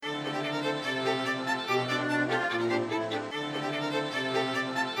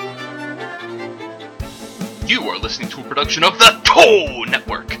You are listening to a production of the Toe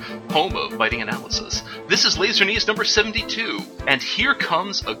Network, home of biting analysis. This is Laser Knees number 72, and here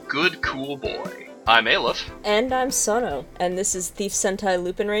comes a good, cool boy. I'm Aleph. And I'm Sono, and this is Thief Sentai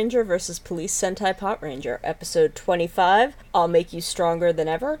Lupin Ranger vs. Police Sentai Pot Ranger, episode 25, I'll Make You Stronger Than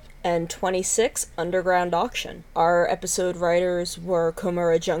Ever, and 26, Underground Auction. Our episode writers were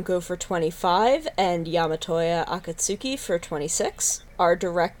Komura Junko for 25, and Yamatoya Akatsuki for 26. Our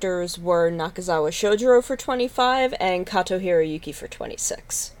directors were Nakazawa Shojiro for 25, and Kato Hiroyuki for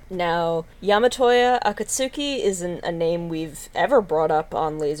 26. Now, Yamatoya Akatsuki isn't a name we've ever brought up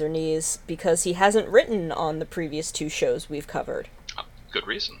on Laser Knees because he hasn't written on the previous two shows we've covered. Good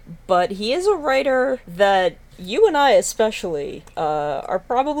reason. But he is a writer that you and I especially are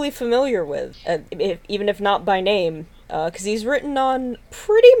probably familiar with, even if not by name, because he's written on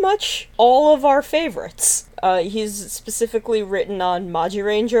pretty much all of our favorites. He's specifically written on Maji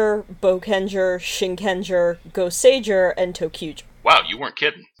Ranger, Boukenger, Shinkenger, Goseiger, and Tokyuger. Wow, you weren't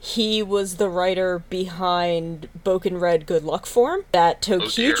kidding. He was the writer behind Boken Red Good Luck Form, that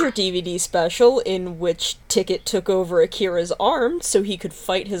Tokyuger DVD special in which Ticket took over Akira's arm so he could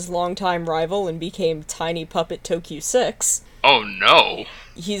fight his longtime rival and became Tiny Puppet Tokyu 6. Oh no!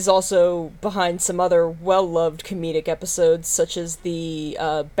 He's also behind some other well-loved comedic episodes, such as the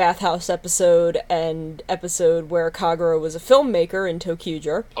Bathhouse episode and episode where Kagura was a filmmaker in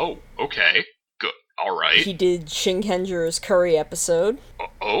Tokyuger. Oh, okay. Good. Alright. He did Shinkenger's Curry episode.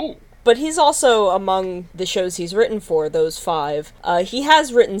 Oh. But he's also, among the shows he's written for, those 5, he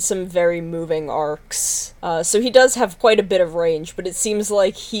has written some very moving arcs. So he does have quite a bit of range, but it seems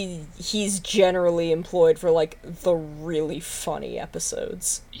like he's generally employed for, like, the really funny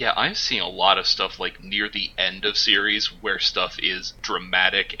episodes. Yeah, I'm seeing a lot of stuff, like, near the end of series, where stuff is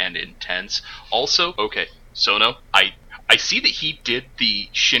dramatic and intense. Also, okay, Sono, I see that he did the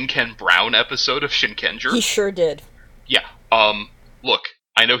Shinken Brown episode of Shinkenger. He sure did. Yeah, look,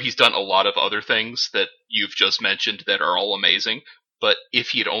 I know he's done a lot of other things that you've just mentioned that are all amazing, but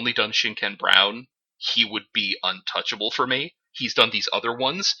if he had only done Shinken Brown, he would be untouchable for me. He's done these other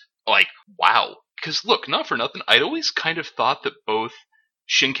ones, like, wow. Because look, not for nothing, I'd always kind of thought that both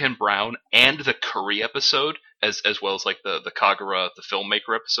Shinken Brown and the Curry episode, as well as like the Kagura, the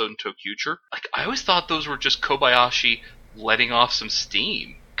filmmaker episode in Tokyuger, like, I always thought those were just Kobayashi letting off some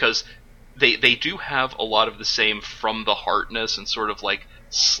steam, because they do have a lot of the same from the heartness and sort of like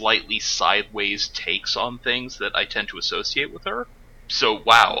slightly sideways takes on things that I tend to associate with her. So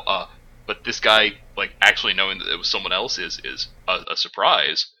wow, but this guy, like, actually knowing that it was someone else is a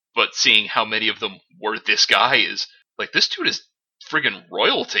surprise. But seeing how many of them were this guy is like, this dude is friggin'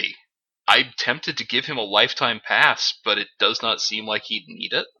 royalty. I'm tempted to give him a lifetime pass, but it does not seem like he'd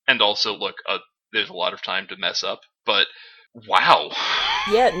need it. And also, look, there's a lot of time to mess up, but wow.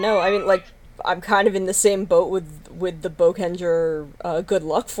 Yeah, no, I mean, like, I'm kind of in the same boat with the Boukenger Good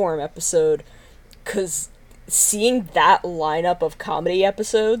Luck Form episode, because seeing that lineup of comedy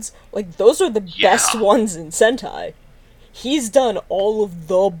episodes, like, those are the best ones in Sentai. He's done all of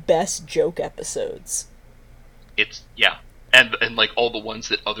the best joke episodes. And like all the ones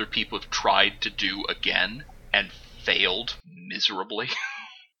that other people have tried to do again and failed miserably,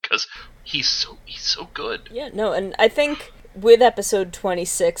 because he's so good. Yeah, no, and I think with episode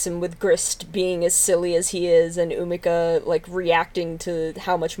 26 and with Grist being as silly as he is and Umika, like, reacting to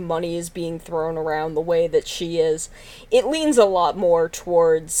how much money is being thrown around the way that she is, it leans a lot more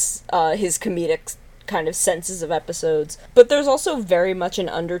towards his comedic kind of senses of episodes. But there's also very much an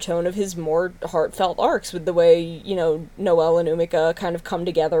undertone of his more heartfelt arcs with the way, you know, Noelle and Umika kind of come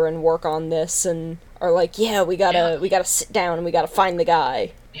together and work on this and are like, yeah, we gotta sit down and we gotta find the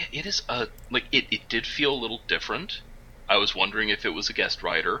guy. Yeah, it is, like, it did feel a little different. I was wondering if it was a guest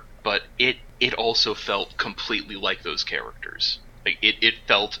writer, but it also felt completely like those characters. Like, it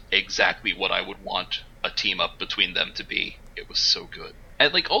felt exactly what I would want a team up between them to be. It was so good.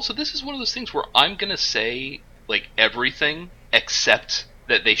 And, like, also, this is one of those things where I'm gonna say, like, everything except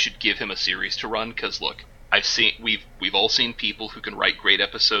that they should give him a series to run, because, look, we've all seen people who can write great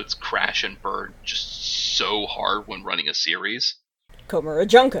episodes crash and burn just so hard when running a series. Komura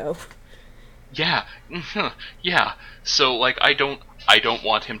Junko. Yeah, yeah. So, like, I don't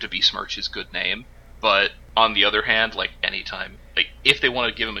want him to besmirch his good name, but on the other hand, like, anytime, like, if they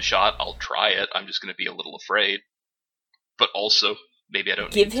want to give him a shot, I'll try it. I'm just going to be a little afraid. But also, maybe I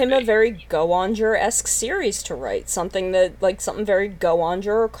don't give him a very Go-Onger-esque series to write, something very Go-Onger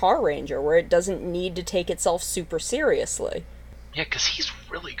or Car Ranger, where it doesn't need to take itself super seriously. Yeah, because he's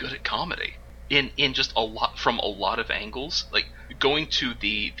really good at comedy. In just from a lot of angles. Like, going to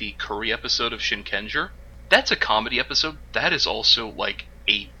the Curry episode of Shinkenger, that's a comedy episode. That is also, like,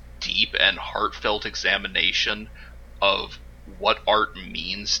 a deep and heartfelt examination of what art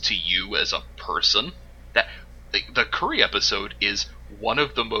means to you as a person. That the Curry episode is one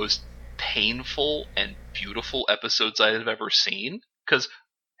of the most painful and beautiful episodes I have ever seen. Because,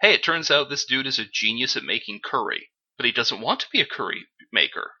 hey, it turns out this dude is a genius at making curry, but he doesn't want to be a curry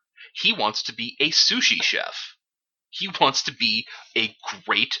maker. He wants to be a sushi chef. He wants to be a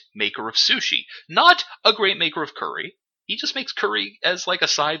great maker of sushi, not a great maker of curry. He just makes curry as like a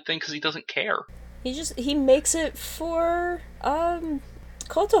side thing because he doesn't care. He makes it for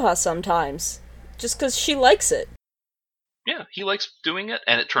Kotoha sometimes, just because she likes it. Yeah, he likes doing it,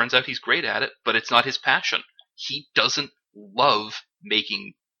 and it turns out he's great at it, but it's not his passion. He doesn't love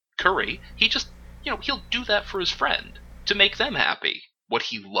making curry. He just, he'll do that for his friend to make them happy. What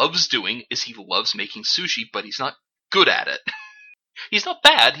he loves doing is he loves making sushi, but he's not good at it. He's not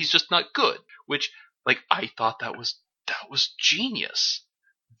bad, he's just not good. Which, I thought that was genius.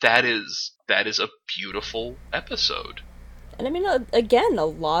 That is a beautiful episode. And I mean, again, a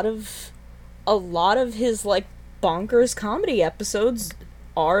lot of his bonkers comedy episodes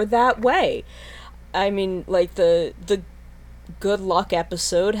are that way. I mean, the Good Luck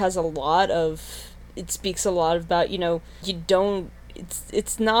episode has a lot of, it speaks a lot about,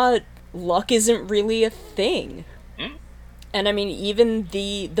 it's not, luck isn't really a thing. And I mean, even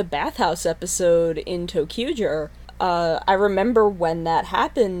the bathhouse episode in ToQger, I remember when that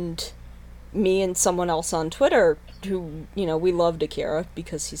happened, me and someone else on Twitter, who, we loved Akira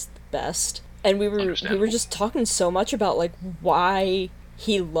because he's the best, and we were just talking so much about, why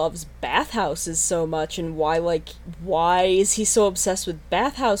he loves bathhouses so much, and why is he so obsessed with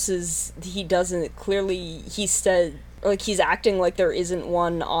bathhouses? He doesn't, clearly, he said, he's acting like there isn't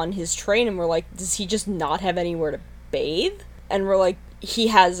one on his train, and we're like, does he just not have anywhere to bathe? And we're like, he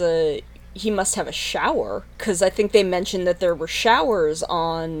must have a shower, because I think they mentioned that there were showers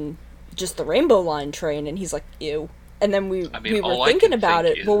on just the Rainbow Line train, and he's like, ew. And then we were thinking about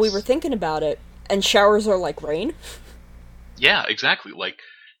it. Well, we were thinking about it, and showers are like rain. Yeah, exactly.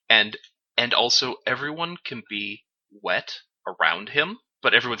 And also everyone can be wet around him,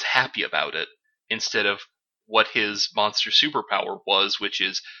 but everyone's happy about it, instead of what his monster superpower was, which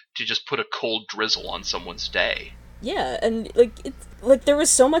is to just put a cold drizzle on someone's day. Yeah, and there was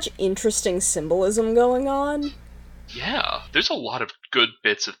so much interesting symbolism going on. Yeah, there's a lot of good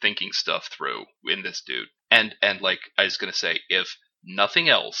bits of thinking stuff through in this dude. And I was gonna say, if nothing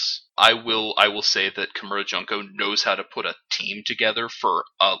else, I will say that Kimura Junko knows how to put a team together for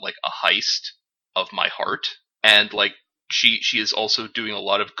a heist of my heart. And she is also doing a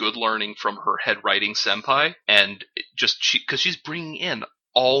lot of good learning from her head writing senpai, and because she's bringing in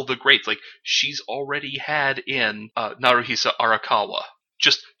all the greats. She's already had in Naruhisa Arakawa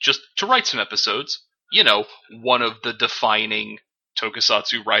just to write some episodes. One of the defining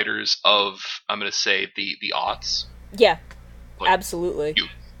tokusatsu writers of, I'm going to say, the aughts. Yeah, absolutely.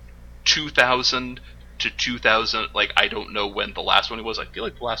 2000 to 2000, I don't know when the last one was. I feel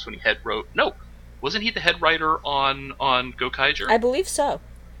like the last one he head wrote. No, wasn't he the head writer on Gokaiger? I believe so.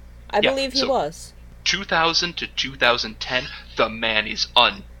 I believe he was. 2000 to 2010, the man is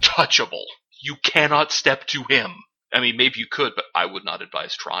untouchable. You cannot step to him. I mean, maybe you could, but I would not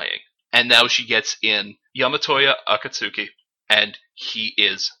advise trying. And now she gets in Yamatoya Akatsuki, and he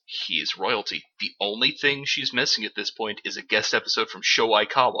is royalty. The only thing she's missing at this point is a guest episode from Sho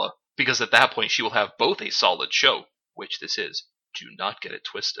Aikawa, because at that point she will have both a solid show, which this is. Do not get it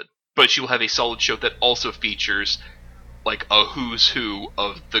twisted. But she will have a solid show that also features a who's who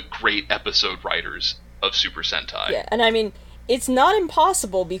of the great episode writers of Super Sentai. Yeah, and I mean, it's not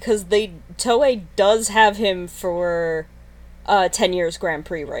impossible because Toei does have him for 10 Years Grand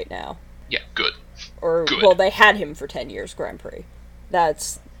Prix right now. Yeah, good. Good. Well, they had him for 10 Years Grand Prix.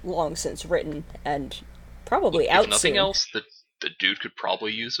 That's long since written and probably out soon. If nothing else, the dude could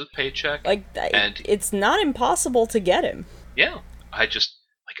probably use a paycheck. And it's not impossible to get him. Yeah,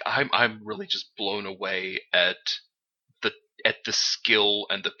 I'm really just blown away at the skill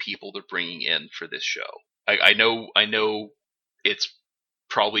and the people they're bringing in for this show. I know it's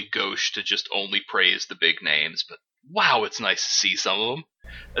probably gauche to just only praise the big names, but wow, it's nice to see some of them,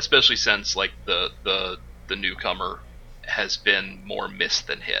 especially since the newcomer has been more missed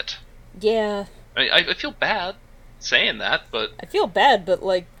than hit. Yeah. I feel bad saying that, but I feel bad, but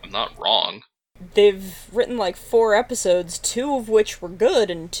I'm not wrong. They've written 4 episodes, 2 of which were good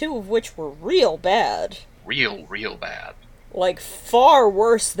and 2 of which were real bad. Real bad. Far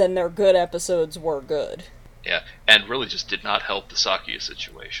worse than their good episodes were good. Yeah, and really just did not help the Sakuya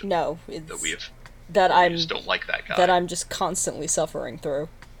situation. No, it's that we have. I just don't like that guy. That I'm just constantly suffering through.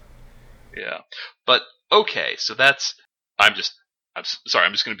 Yeah, but okay, so that's. I'm just Sorry,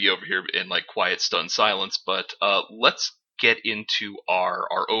 I'm just going to be over here in like quiet, stunned silence. But let's get into our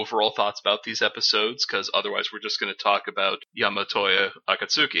overall thoughts about these episodes, because otherwise we're just going to talk about Yamatoya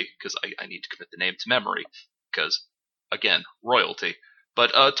Akatsuki, because I need to commit the name to memory, because again, royalty.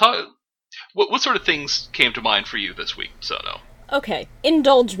 But what sort of things came to mind for you this week, Sono? Okay,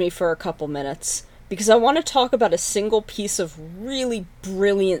 indulge me for a couple minutes, because I want to talk about a single piece of really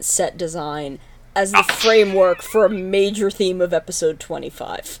brilliant set design as the framework for a major theme of episode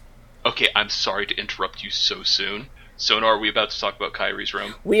 25. Okay, I'm sorry to interrupt you so soon. Sono, are we about to talk about Kairi's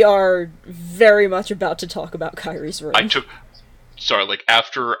room? We are very much about to talk about Kairi's room. Sorry, like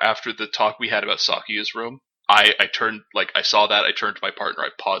after the talk we had about Sakuya's room, I turned, like, I saw that, I turned to my partner, I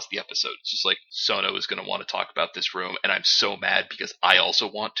paused the episode. It's just like, Sono is going to want to talk about this room, and I'm so mad because I also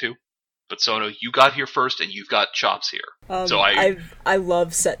want to. But Sono, you got here first, and you've got chops here. So I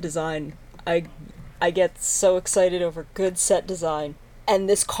love set design. I get so excited over good set design. And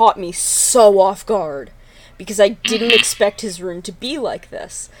this caught me so off guard, because I didn't expect his room to be like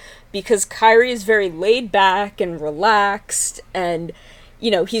this. Because Kairi is very laid back and relaxed, and,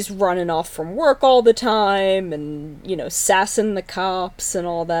 you know, he's running off from work all the time, and, you know, sassing the cops and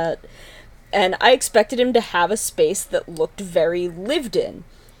all that. And I expected him to have a space that looked very lived in.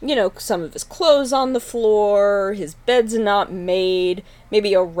 You know, some of his clothes on the floor, his bed's not made,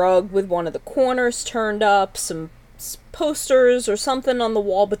 maybe a rug with one of the corners turned up, some posters or something on the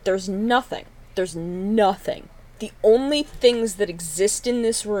wall, but there's nothing. There's nothing. The only things that exist in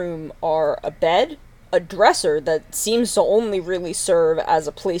this room are a bed, a dresser that seems to only really serve as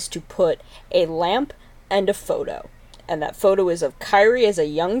a place to put a lamp, and a photo. And that photo is of Kairi as a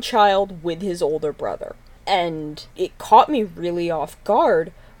young child with his older brother. And it caught me really off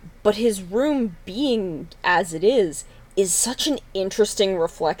guard, but his room being as it is such an interesting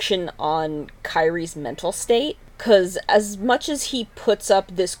reflection on Kairi's mental state. Because as much as he puts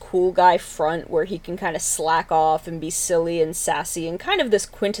up this cool guy front where he can kind of slack off and be silly and sassy and kind of this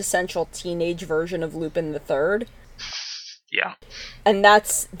quintessential teenage version of Lupin the Third. Yeah. And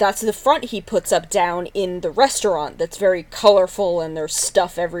that's the front he puts up down in the restaurant that's very colorful and there's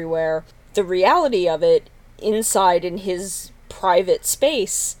stuff everywhere. The reality of it, inside in his private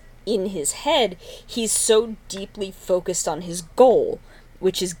space, in his head, he's so deeply focused on his goal,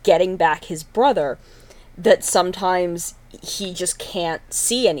 which is getting back his brother, that sometimes he just can't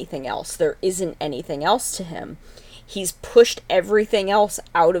see anything else. There isn't anything else to him. He's pushed everything else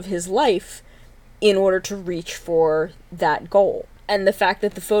out of his life in order to reach for that goal. And the fact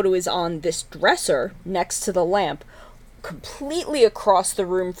that the photo is on this dresser next to the lamp, completely across the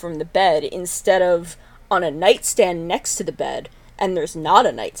room from the bed, instead of on a nightstand next to the bed, and there's not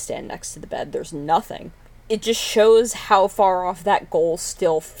a nightstand next to the bed, there's nothing. It just shows how far off that goal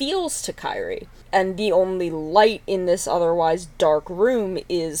still feels to Kairi. And the only light in this otherwise dark room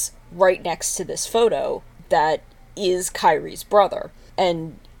is right next to this photo that is Kairi's brother.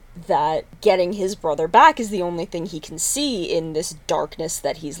 And that getting his brother back is the only thing he can see in this darkness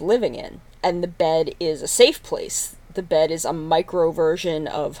that he's living in. And the bed is a safe place. The bed is a micro version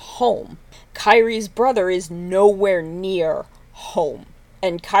of home. Kairi's brother is nowhere near home.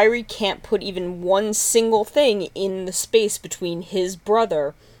 And Kairi can't put even one single thing in the space between his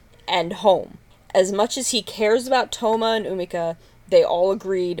brother and home. As much as he cares about Toma and Umika, they all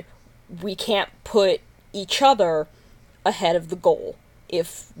agreed we can't put each other ahead of the goal.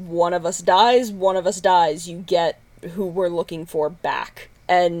 If one of us dies, one of us dies. You get who we're looking for back.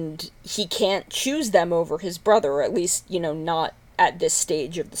 And he can't choose them over his brother, or at least, you know, not at this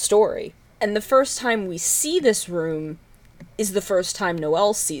stage of the story. And the first time we see this room is the first time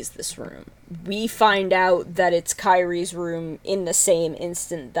Noelle sees this room. We find out that it's Kairi's room in the same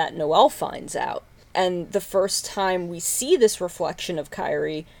instant that Noelle finds out. And the first time we see this reflection of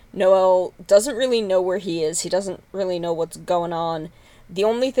Kairi, Noelle doesn't really know where he is. He doesn't really know what's going on. The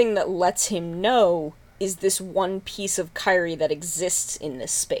only thing that lets him know is this one piece of Kairi that exists in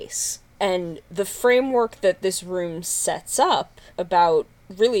this space. And the framework that this room sets up about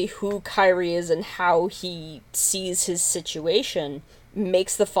really who Kairi is and how he sees his situation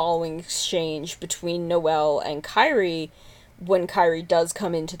makes the following exchange between Noelle and Kairi, when Kairi does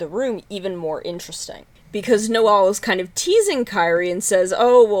come into the room, even more interesting. Because Noelle is kind of teasing Kairi and says,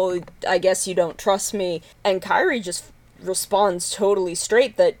 oh, well, I guess you don't trust me. And Kairi just responds totally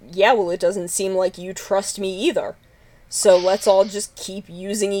straight that, yeah, well, it doesn't seem like you trust me either. So let's all just keep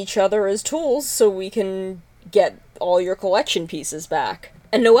using each other as tools so we can get all your collection pieces back.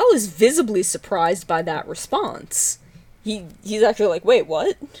 And Noelle is visibly surprised by that response. He's actually like, wait,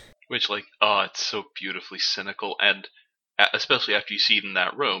 what? Which, like, oh, it's so beautifully cynical, and especially after you see it in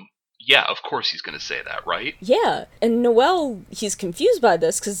that room, Yeah, of course he's going to say that, right? Yeah, and Noel, he's confused by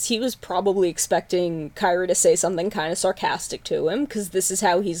this because he was probably expecting Kyrie to say something kind of sarcastic to him, because this is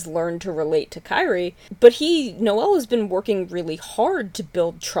how he's learned to relate to Kyrie. But Noel has been working really hard to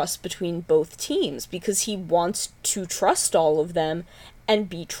build trust between both teams because he wants to trust all of them and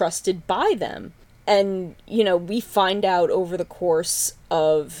be trusted by them. And, we find out over the course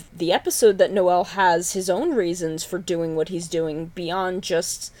of the episode that Noel has his own reasons for doing what he's doing beyond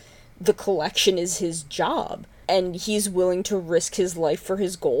just the collection is his job. And he's willing to risk his life for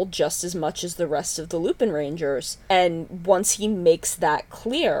his goal just as much as the rest of the Lupin Rangers. And once he makes that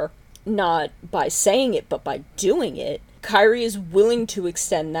clear, not by saying it, but by doing it, Kyrie is willing to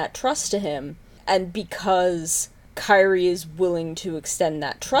extend that trust to him. And because Kyrie is willing to extend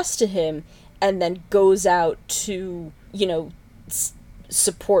that trust to him, and then goes out to,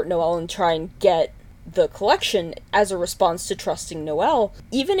 support Noel and try and get the collection as a response to trusting Noel,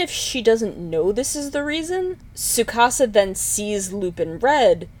 even if she doesn't know this is the reason, Tsukasa then sees Lupin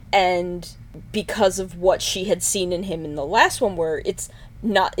Red, and because of what she had seen in him in the last one, where it's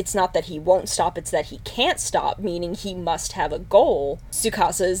not that he won't stop, it's that he can't stop, meaning he must have a goal,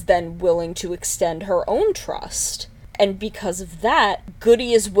 Tsukasa is then willing to extend her own trust. And because of that,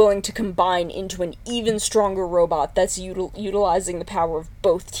 Goody is willing to combine into an even stronger robot that's utilizing the power of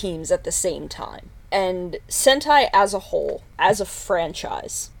both teams at the same time. And Sentai as a whole, as a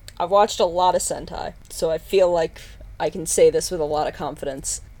franchise, I've watched a lot of Sentai, so I feel like I can say this with a lot of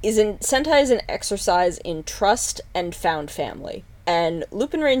confidence, Sentai is an exercise in trust and found family. And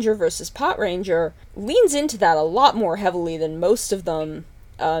Lupin Ranger vs. Pot Ranger leans into that a lot more heavily than most of them.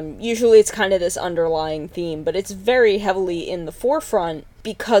 Usually it's kind of this underlying theme, but it's very heavily in the forefront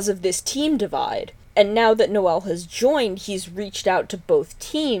because of this team divide. And now that Noel has joined, he's reached out to both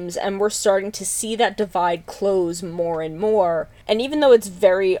teams, and we're starting to see that divide close more and more. And even though it's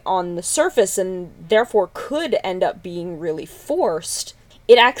very on the surface and therefore could end up being really forced,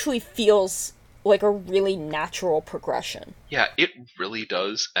 it actually feels like a really natural progression. Yeah, it really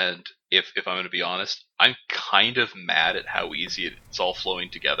does, and if I'm going to be honest, I'm kind of mad at how easy it's all flowing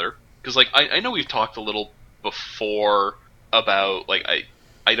together. Because, I know we've talked a little before about,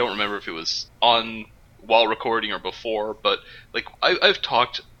 I don't remember if it was on while recording or before, but, I've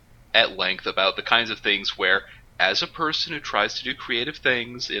talked at length about the kinds of things where, as a person who tries to do creative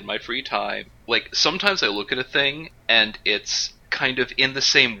things in my free time, sometimes I look at a thing, and it's kind of in the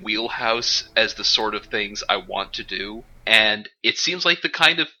same wheelhouse as the sort of things I want to do, and it seems like the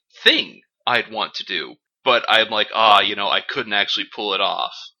kind of thing I'd want to do, but I'm like, I couldn't actually pull it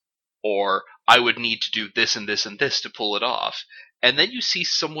off, or I would need to do this and this and this to pull it off. And then you see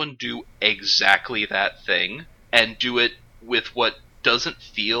someone do exactly that thing, and do it with what doesn't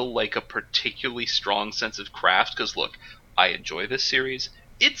feel like a particularly strong sense of craft, because look, I enjoy this series.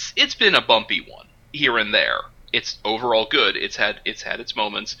 It's been a bumpy one, here and there. It's overall good. It's had its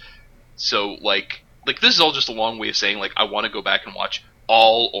moments. So, this is all just a long way of saying, I want to go back and watch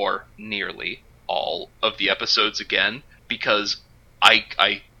all, or nearly all, of the episodes again, because I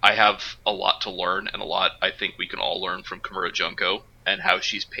have a lot to learn, and a lot I think we can all learn from Kimura Junko, and how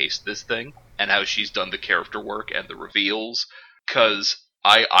she's paced this thing, and how she's done the character work and the reveals, because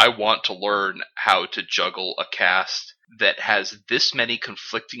I want to learn how to juggle a cast that has this many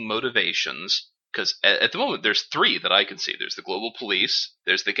conflicting motivations, because at the moment there's three that I can see. There's the Global Police,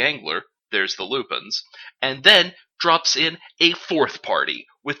 there's the Gangler, there's the Lupins, and then drops in a fourth party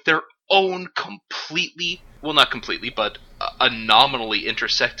with their own completely, well, not completely, but a nominally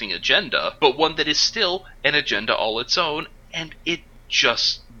intersecting agenda, but one that is still an agenda all its own, and it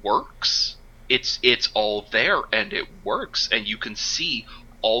just works. It's all there, and it works, and you can see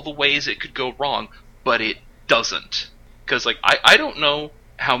all the ways it could go wrong, but it doesn't. Because, I don't know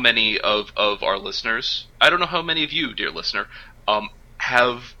how many of our listeners, I don't know how many of you, dear listener,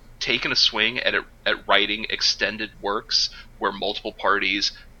 have taken a swing at writing extended works where multiple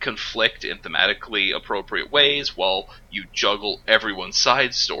parties conflict in thematically appropriate ways while you juggle everyone's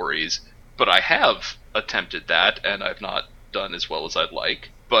side stories. But I have attempted that, and I've not done as well as I'd like.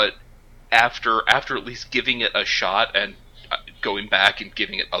 But after at least giving it a shot and going back and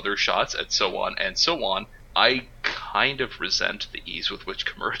giving it other shots and so on, I kind of resent the ease with which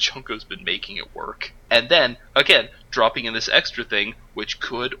Kimura Junko's been making it work. And then, again, dropping in this extra thing, which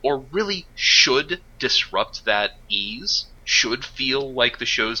could, or really should, disrupt that ease, should feel like the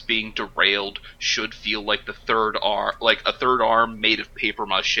show's being derailed, should feel like the third arm, like a third arm made of paper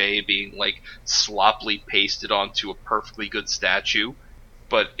mache being, sloppily pasted onto a perfectly good statue.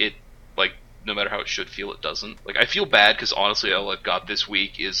 But it, no matter how it should feel, it doesn't. I feel bad, because honestly all I've got this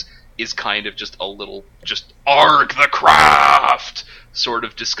week is is kind of just a little, just arg the craft sort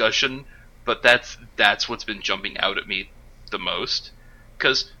of discussion, but that's what's been jumping out at me the most.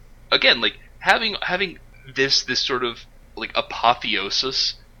 Because, again, like, having this sort of, like,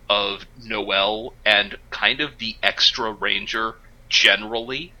 apotheosis of Noel and kind of the extra ranger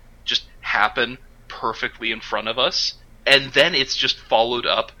generally just happen perfectly in front of us, and then it's just followed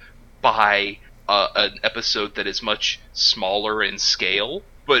up by an episode that is much smaller in scale,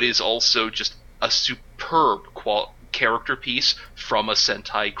 but is also just a superb character piece from a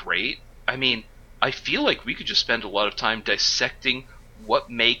Sentai great. I mean, I feel like we could just spend a lot of time dissecting what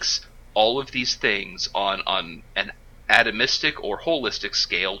makes all of these things on an atomistic or holistic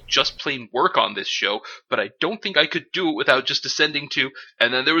scale just plain work on this show, but I don't think I could do it without just descending to,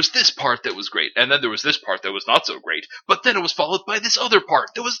 and then there was this part that was great, and then there was this part that was not so great, but then it was followed by this other part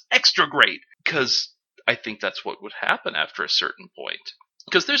that was extra great, because I think that's what would happen after a certain point.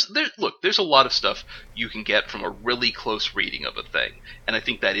 Because there's a lot of stuff you can get from a really close reading of a thing, and I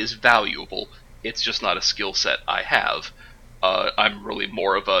think that is valuable. It's just not a skill set I have. I'm really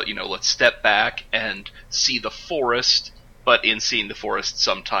more of a, let's step back and see the forest, but in seeing the forest,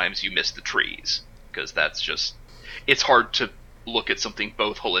 sometimes you miss the trees, because that's just, it's hard to look at something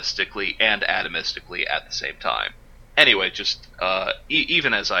both holistically and atomistically at the same time. Anyway, just,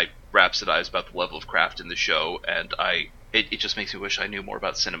 even as I rhapsodize about the level of craft in the show, and it just makes me wish I knew more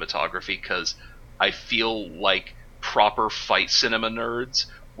about cinematography, because I feel like proper fight cinema nerds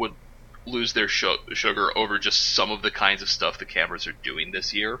would lose their sugar over just some of the kinds of stuff the cameras are doing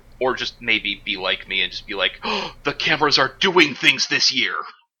this year. Or just maybe be like me and just be like, oh, the cameras are doing things this year!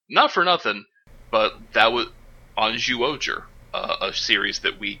 Not for nothing, but that was Anju Oger, a series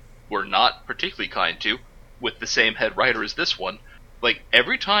that we were not particularly kind to, with the same head writer as this one. Like,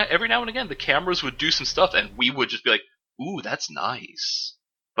 every now and again, the cameras would do some stuff, and we would just be like, ooh, that's nice.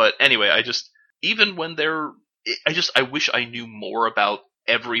 But anyway, even when I wish I knew more about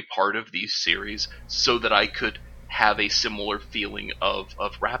every part of these series so that I could have a similar feeling of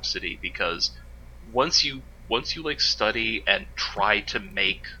Rhapsody, because once you like study and try to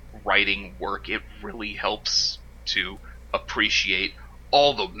make writing work, it really helps to appreciate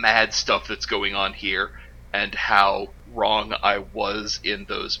all the mad stuff that's going on here and how wrong I was in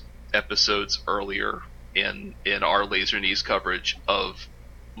those episodes earlier in our Laser Knees coverage of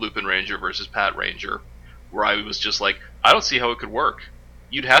Lupin Ranger versus Pat Ranger, where I was just like, I don't see how it could work.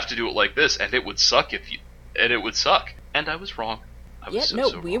 You'd have to do it like this, and it would suck And I was wrong.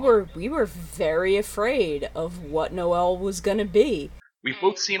 We were very afraid of what Noel was gonna be. We've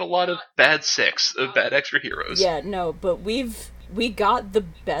both seen a lot of bad extra heroes. Yeah, no, but we got the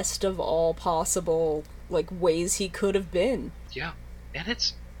best of all possible, like, ways he could have been. Yeah, and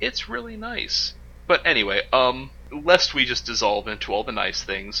it's really nice. But anyway, lest we just dissolve into all the nice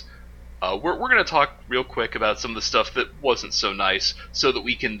things, we're going to talk real quick about some of the stuff that wasn't so nice, so that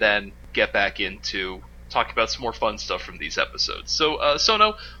we can then get back into talking about some more fun stuff from these episodes. So,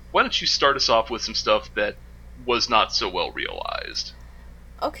 Sono, why don't you start us off with some stuff that was not so well realized?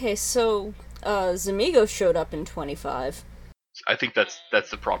 Okay, so, Zamigo showed up in 25. I think that's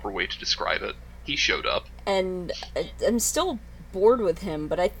the proper way to describe it. He showed up. And I'm still bored with him,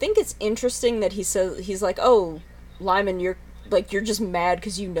 but I think it's interesting that he's like, oh, Lyman, you're just mad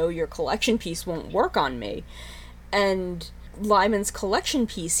because you know your collection piece won't work on me. And Lyman's collection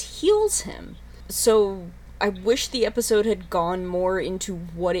piece heals him. So I wish the episode had gone more into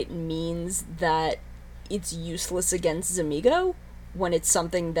what it means that it's useless against Zamigo when it's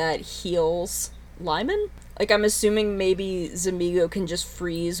something that heals Lyman. Like, I'm assuming maybe Zamigo can just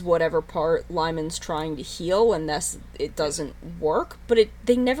freeze whatever part Lyman's trying to heal and thus it doesn't work, but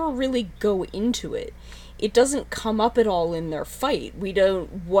they never really go into it. It doesn't come up at all in their fight.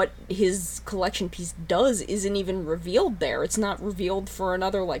 What his collection piece does isn't even revealed there. It's not revealed for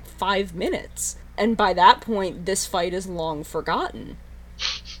another, 5 minutes. And by that point, this fight is long forgotten.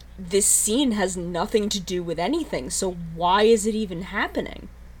 This scene has nothing to do with anything, so why is it even happening?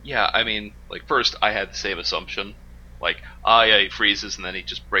 Yeah, I mean, first I had the same assumption. Yeah, he freezes and then he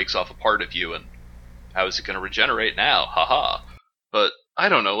just breaks off a part of you, and how is it going to regenerate now? Haha. But, I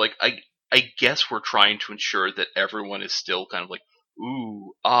don't know, I guess we're trying to ensure that everyone is still kind of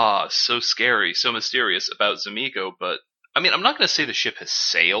ooh, so scary, so mysterious about Zamigo, but, I mean, I'm not going to say the ship has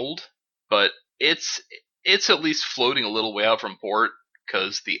sailed, but it's at least floating a little way out from port,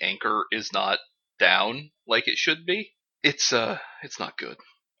 because the anchor is not down like it should be. It's not good.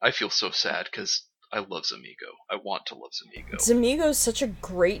 I feel so sad, because I love Zamigo. I want to love Zamigo. Zamigo's such a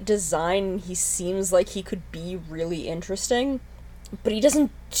great design, he seems like he could be really interesting, but he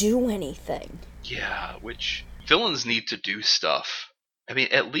doesn't do anything. Yeah, which villains need to do stuff. I mean,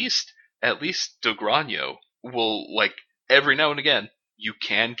 at least Dograno will, like, every now and again, you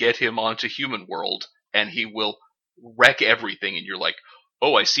can get him onto human world, and he will wreck everything, and you're like,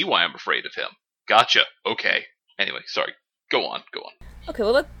 oh, I see why I'm afraid of him. Gotcha. Okay. Anyway, sorry. Go on. Okay,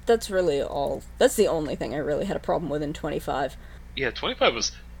 well, that's really all. That's the only thing I really had a problem with in 25. Yeah, 25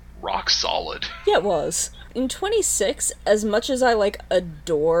 was rock solid. Yeah, it was. In 26, as much as I, like,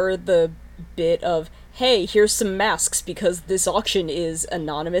 adore the bit of, hey, here's some masks because this auction is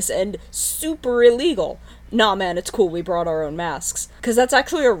anonymous and super illegal. Nah, man, it's cool, we brought our own masks. Because that's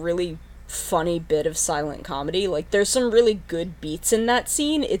actually a really funny bit of silent comedy. Like, there's some really good beats in that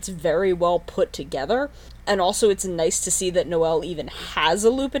scene. It's very well put together. And also, it's nice to see that Noel even has a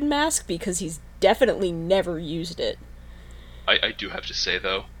Lupin mask because he's definitely never used it. I do have to say,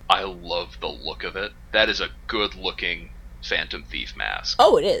 though, I love the look of it. That is a good-looking Phantom Thief mask.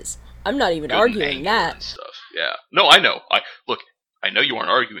 Oh, it is. I'm not even Good arguing angle that. and stuff. Yeah. No, I know. I know you aren't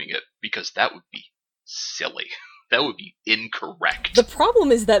arguing it because that would be silly. That would be incorrect. The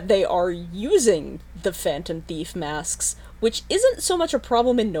problem is that they are using the Phantom Thief masks, which isn't so much a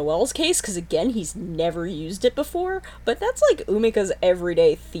problem in Noel's case, because again, he's never used it before, but that's like Umika's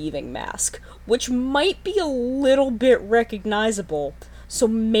everyday thieving mask, which might be a little bit recognizable, so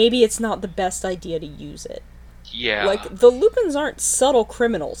maybe it's not the best idea to use it. Yeah. Like, the Lupins aren't subtle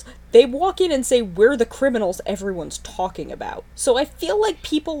criminals. They walk in and say, we're the criminals everyone's talking about. So I feel like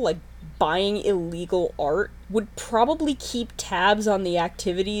people, like, buying illegal art would probably keep tabs on the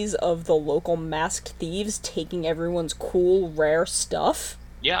activities of the local masked thieves taking everyone's cool, rare stuff.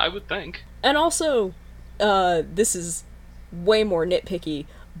 Yeah, I would think. And also, this is way more nitpicky,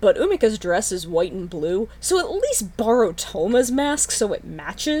 but Umika's dress is white and blue, so at least borrow Toma's mask so it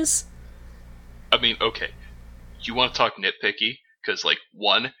matches. I mean, okay. You want to talk nitpicky? Because, like,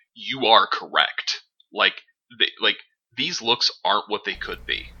 one, you are correct. These looks aren't what they could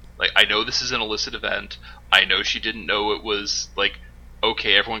be. Like, I know this is an illicit event. I know she didn't know it was, like,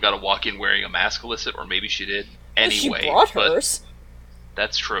 okay, everyone got to walk in wearing a mask illicit, or maybe she did. Anyway, she brought hers.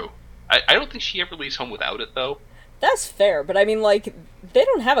 That's true. I don't think she ever leaves home without it, though. That's fair, but I mean, like, they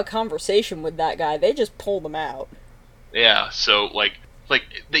don't have a conversation with that guy. They just pull them out. Yeah, so, like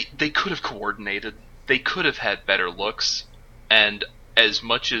they could have coordinated. They could have had better looks. And as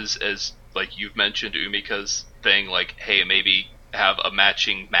much as like, you've mentioned Umika's thing, like, hey, maybe have a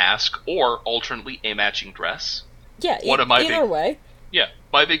matching mask, or alternately a matching dress. Yeah, either way. Yeah,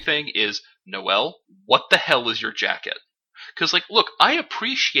 my big thing is, Noel, what the hell is your jacket? Because, like, look, I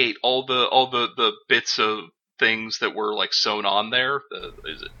appreciate all the bits of things that were, like, sewn on there.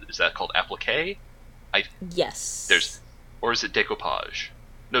 Is that called applique? Yes. Or is it decoupage?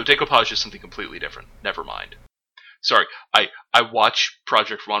 No, decoupage is something completely different. Never mind. Sorry, I watch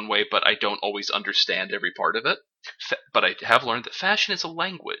Project Runway, but I don't always understand every part of it. But I have learned that fashion is a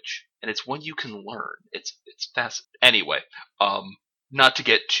language, and it's one you can learn. It's fast. Anyway, not to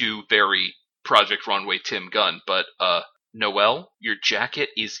get too very Project Runway Tim Gunn, but Noel, your jacket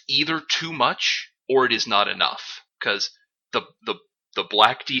is either too much or it is not enough. Because the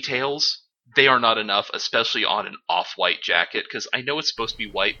black details, they are not enough, especially on an off-white jacket. Because I know it's supposed to be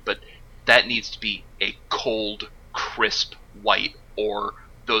white, but that needs to be a cold, crisp white, or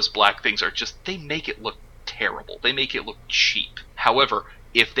those black things are just, they make it look terrible. They make it look cheap. However,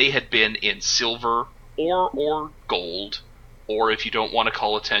 if they had been in silver or gold, or if you don't want to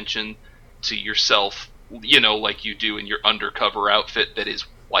call attention to yourself, you know, like you do in your undercover outfit that is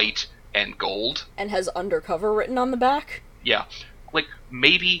white and gold. And has undercover written on the back? Yeah. Like,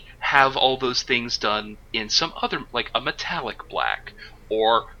 maybe have all those things done in some other, like a metallic black,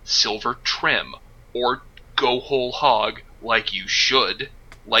 or silver trim, or go whole hog like you should,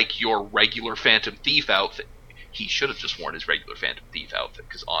 like your regular Phantom Thief outfit. He should have just worn his regular Phantom Thief outfit,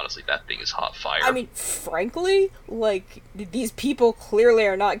 because honestly, that thing is hot fire. I mean, frankly, like, these people clearly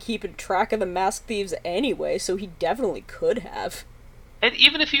are not keeping track of the masked thieves anyway, so he definitely could have. And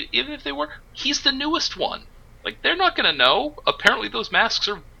even if they were, he's the newest one. Like, they're not gonna know. Apparently those masks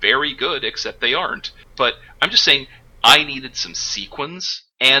are very good, except they aren't. But I'm just saying, I needed some sequins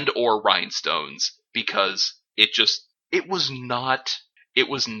and or rhinestones, because it was not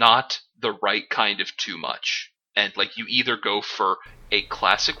the right kind of too much. And, like, you either go for a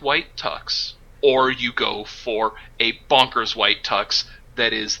classic white tux, or you go for a bonkers white tux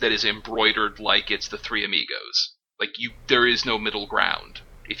that is embroidered like it's the Three Amigos. Like, there is no middle ground.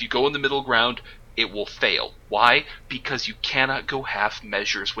 If you go in the middle ground, it will fail. Why? Because you cannot go half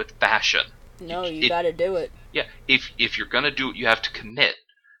measures with fashion. No, you gotta do it. Yeah, if you're gonna do it, you have to commit.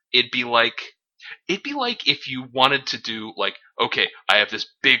 It'd be like if you wanted to do, like, okay, I have this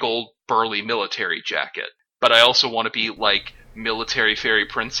big old burly military jacket, but I also want to be like military fairy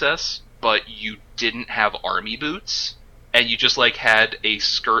princess, but you didn't have army boots, and you just like had a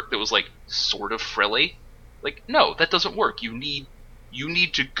skirt that was like sort of frilly. Like, no, that doesn't work. You need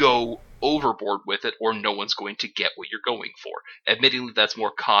to go overboard with it, or no one's going to get what you're going for. Admittedly, that's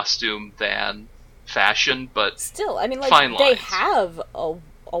more costume than fashion, but Still, I mean, like, fine they lines. have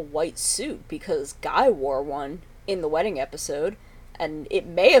a white suit because Guy wore one in the wedding episode, and it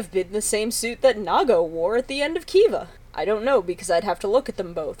may have been the same suit that Nago wore at the end of Kiva. I don't know because I'd have to look at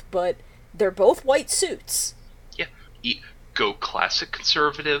them both, but they're both white suits. Yeah, go classic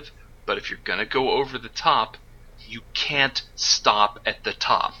conservative, but if you're gonna go over the top, you can't stop at the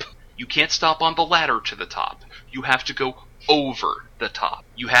top. You can't stop on the ladder to the top. You have to go over the top.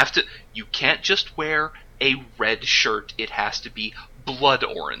 You can't just wear a red shirt. It has to be blood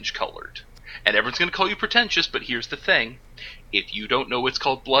orange colored. And everyone's gonna call you pretentious, but here's the thing. If you don't know it's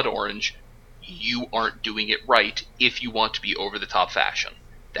called blood orange, you aren't doing it right if you want to be over the top fashion.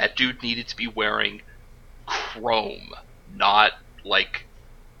 That dude needed to be wearing chrome, not like,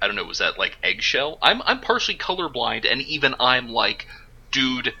 I don't know, was that like eggshell? I'm partially colorblind, and even I'm like,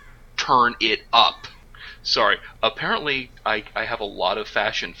 dude, turn it up. Sorry. Apparently, I have a lot of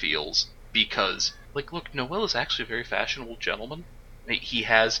fashion feels because, like, look, Noel is actually a very fashionable gentleman. He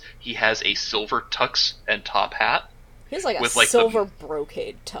has a silver tux and top hat. He has like a with, like, silver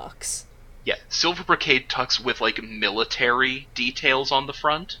brocade tux. Yeah, silver brocade tux with like military details on the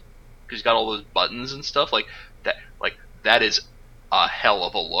front, because he's got all those buttons and stuff like that. Like, that is a hell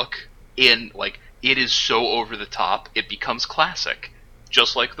of a look. It is so over the top, it becomes classic.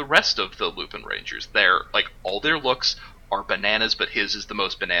 Just like the rest of the Lupin Rangers, all their looks are bananas, but his is the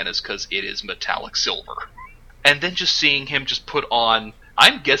most bananas because it is metallic silver. And then just seeing him just put on,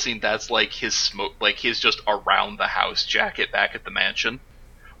 I'm guessing that's like his just around the house jacket back at the mansion.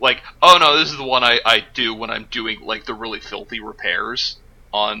 Like, oh no, this is the one I do when I'm doing like the really filthy repairs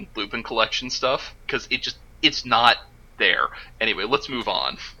on Lupin Collection stuff, because it's not there. Anyway, let's move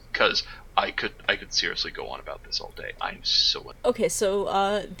on, because I could seriously go on about this all day. I'm so... Okay,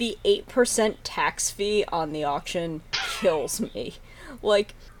 so the 8% tax fee on the auction kills me.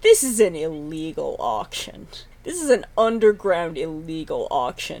 Like, this is an illegal auction. This is an underground illegal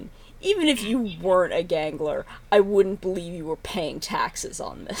auction. Even if you weren't a gangler, I wouldn't believe you were paying taxes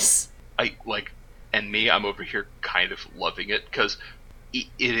on this. I'm over here kind of loving it, because it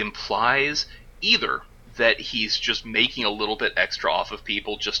implies either that he's just making a little bit extra off of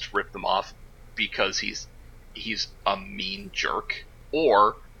people just to rip them off because he's a mean jerk,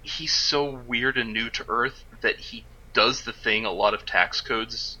 or he's so weird and new to Earth that he does the thing a lot of tax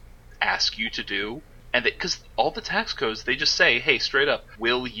codes ask you to do. And because all the tax codes, they just say, hey, straight up,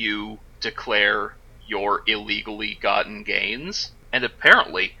 will you declare your illegally gotten gains? And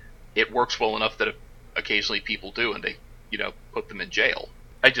apparently, it works well enough that occasionally people do, and they, put them in jail.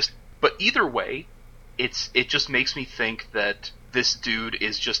 But either way, it just makes me think that this dude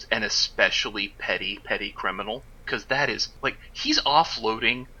is just an especially petty criminal. Because that is, he's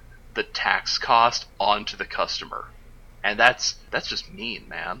offloading the tax cost onto the customer. And that's just mean,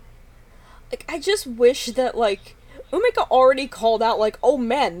 man. I just wish that, Umika already called out, oh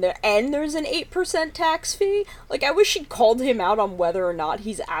man, there's an 8% tax fee? I wish she'd called him out on whether or not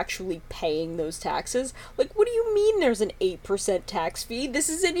he's actually paying those taxes. What do you mean there's an 8% tax fee? This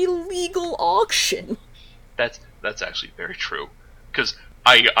is an illegal auction. That's actually very true. Because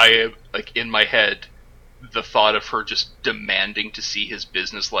I am, in my head, the thought of her just demanding to see his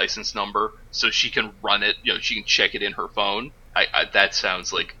business license number so she can run it, she can check it in her phone. That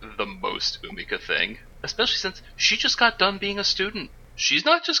sounds like the most Umika thing. Especially since she just got done being a student. She's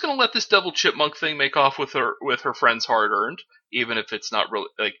not just going to let this devil chipmunk thing make off with her friend's hard-earned, even if it's not really,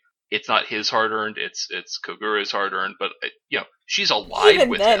 it's not his hard-earned, it's Koguro's hard-earned, but, she's allied even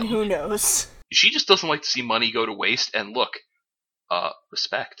with then, him. Who knows? She just doesn't like to see money go to waste, and look,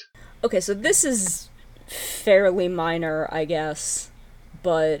 respect. Okay, so this is fairly minor, I guess,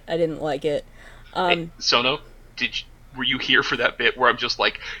 but I didn't like it. Hey, Sono, were you here for that bit where I'm just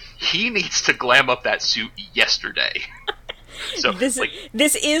like, he needs to glam up that suit yesterday? So this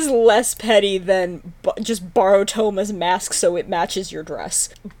is less petty than just borrow Toma's mask so it matches your dress.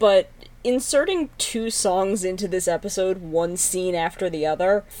 But inserting 2 songs into this episode, one scene after the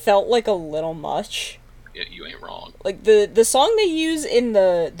other, felt like a little much. Yeah, you ain't wrong. The song they use in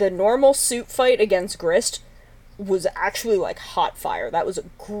the normal suit fight against Grist was actually hot fire. That was a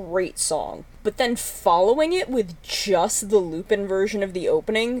great song. But then following it with just the Lupin version of the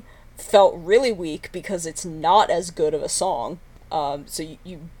opening felt really weak because it's not as good of a song. So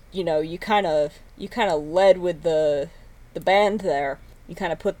you kind of led with the band there. You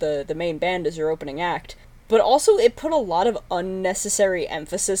kind of put the main band as your opening act. But also, it put a lot of unnecessary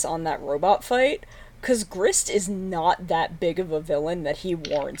emphasis on that robot fight, because Grist is not that big of a villain that he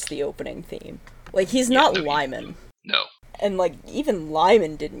warrants the opening theme. Like, he's not Lyman. No. And, like, even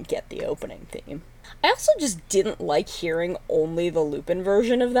Lyman didn't get the opening theme. I also just didn't like hearing only the Lupin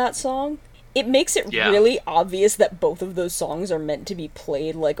version of that song. It makes it really obvious that both of those songs are meant to be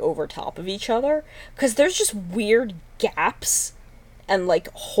played, like, over top of each other. Because there's just weird gaps and, like,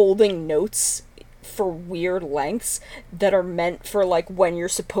 holding notes for weird lengths that are meant for, like, when you're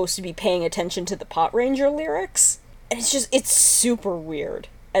supposed to be paying attention to the Pot Ranger lyrics. And it's super weird.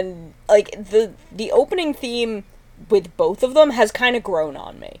 And, like, the opening theme with both of them has kind of grown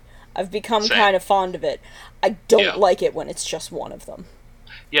on me. I've become kind of fond of it. I don't like it when it's just one of them.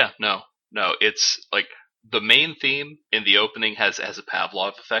 Yeah, no, it's, like, the main theme in the opening has a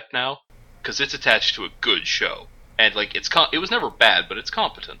Pavlov effect now, because it's attached to a good show. And, like, it was never bad, but it's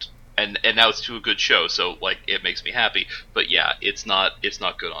competent. And now it's to a good show, so, like, it makes me happy. But yeah, it's not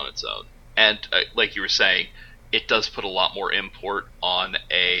good on its own. And, like you were saying, it does put a lot more import on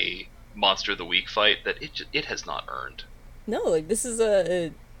a Monster of the Week fight that it has not earned. No, like, this is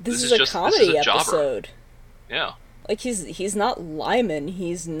a comedy episode. Yeah. Like, he's not Lyman,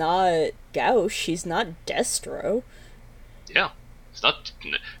 he's not Gauche, he's not Destro. Yeah.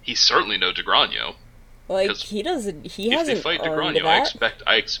 He's certainly no DeGrano. Like, he hasn't if they fight earned DeGrano, that.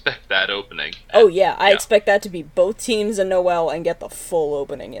 I expect that opening. Oh yeah, I expect that to be both teams and Noel and get the full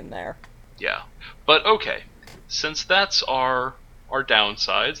opening in there. Yeah. But okay, since that's our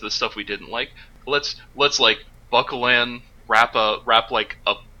downsides, the stuff we didn't like, let's like buckle in, wrap like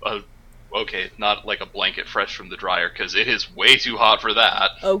a okay, not like a blanket fresh from the dryer, because it is way too hot for that.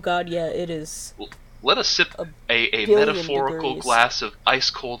 Oh god, yeah, it is. Let us sip a metaphorical glass of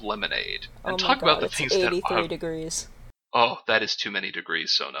ice-cold lemonade and talk about the things that are... 83 degrees. Oh, that is too many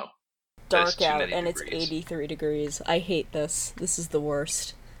degrees, Sono. Dark out, and it's 83 degrees. I hate this. This is the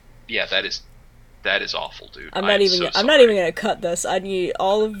worst. Yeah, that is awful, dude. I'm not even gonna cut this. I need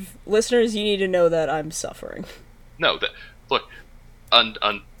all of listeners. You need to know that I'm suffering. No, look,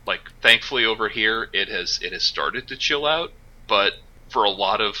 like, thankfully over here it has started to chill out, but for a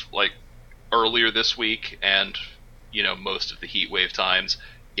lot of, like, earlier this week and, you know, most of the heat wave times,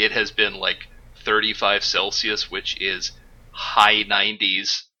 it has been like 35 Celsius, which is high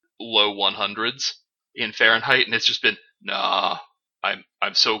 90s, low 100s in Fahrenheit, and it's just been, nah. I'm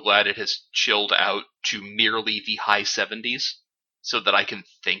so glad it has chilled out to merely the high 70s so that I can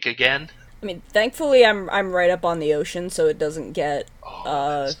think again. I mean, thankfully I'm right up on the ocean, so it doesn't get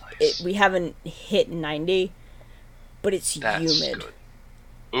that's nice. we haven't hit 90, but it's That's humid. Good.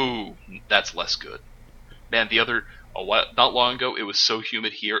 Ooh, that's less good. Man, not long ago, it was so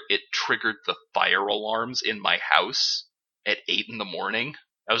humid here, it triggered the fire alarms in my house at 8 in the morning.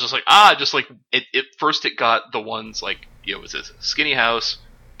 I was just like, first it got the ones, like, you know, it was a skinny house,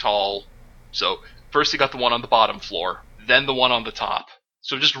 tall, so first it got the one on the bottom floor, then the one on the top.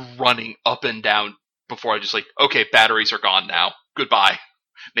 So just running up and down before I just like, okay, batteries are gone now, goodbye.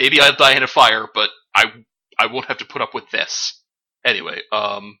 Maybe I'll die in a fire, but I won't have to put up with this. Anyway,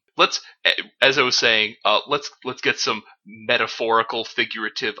 let's, as I was saying, let's get some metaphorical,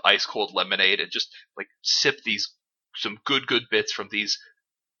 figurative, ice-cold lemonade and just, like, sip some good bits from these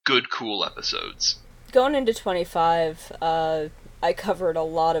good, cool episodes. Going into 25, I covered a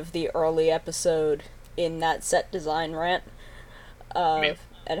lot of the early episode in that set design rant.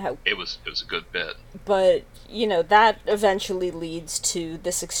 And how it was a good bit. But, you know, that eventually leads to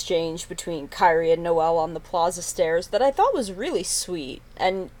this exchange between Kairi and Noel on the plaza stairs that I thought was really sweet.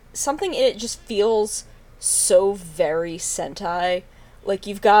 And something in it just feels so very Sentai. Like,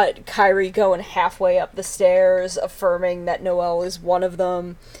 you've got Kairi going halfway up the stairs, affirming that Noel is one of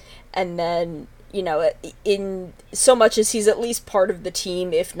them, and then, you know, in so much as he's at least part of the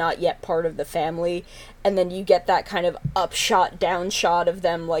team, if not yet part of the family, and then you get that kind of upshot, downshot of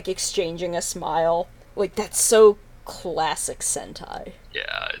them, like, exchanging a smile. Like, that's so classic Sentai.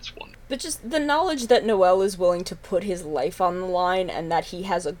 Yeah, it's wonderful. But just the knowledge that Noel is willing to put his life on the line, and that he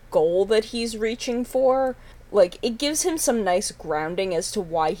has a goal that he's reaching for, like, it gives him some nice grounding as to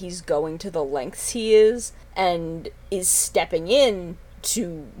why he's going to the lengths he is, and is stepping in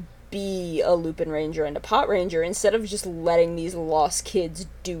to be a Lupin Ranger and a Pot Ranger instead of just letting these lost kids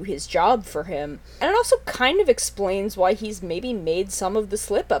do his job for him. And it also kind of explains why he's maybe made some of the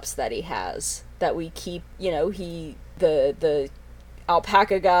slip-ups that he has. That we keep, you know, the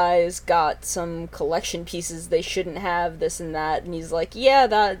alpaca guys got some collection pieces they shouldn't have, this and that, and he's like,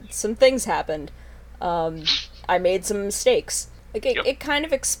 yeah, some things happened. I made some mistakes. Like, it kind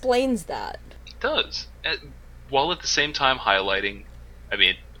of explains that. It does. While at the same time highlighting, I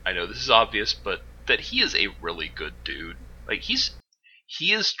mean, I know this is obvious, but that he is a really good dude. Like,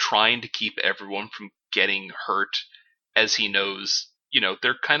 he is trying to keep everyone from getting hurt, as he knows,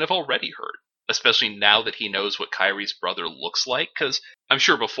 they're kind of already hurt. Especially now that he knows what Kyrie's brother looks like, because I'm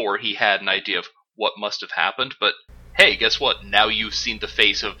sure before he had an idea of what must have happened, but hey, guess what? Now you've seen the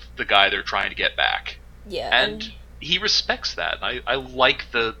face of the guy they're trying to get back. Yeah. And he respects that. I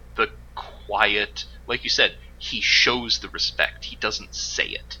like the quiet, like you said, he shows the respect. He doesn't say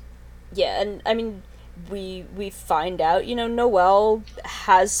it. Yeah, and I mean, we find out, Noel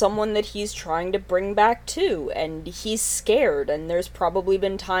has someone that he's trying to bring back too, and he's scared, and there's probably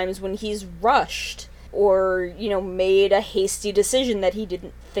been times when he's rushed, or, made a hasty decision that he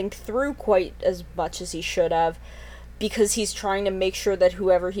didn't think through quite as much as he should have, because he's trying to make sure that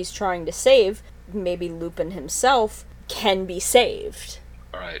whoever he's trying to save, maybe Lupin himself, can be saved.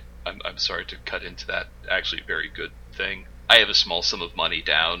 Alright, I'm sorry to cut into that actually very good thing. I have a small sum of money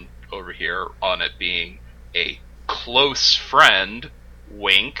down over here on it being a close friend,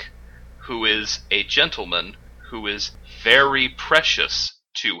 wink, who is a gentleman who is very precious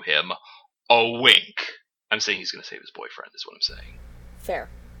to him, a wink. I'm saying he's going to save his boyfriend, is what I'm saying. Fair.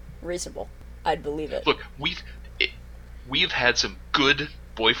 Reasonable. I'd believe it. Look, we've had some good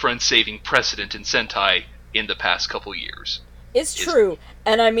boyfriend-saving precedent in Sentai in the past couple years. It's true,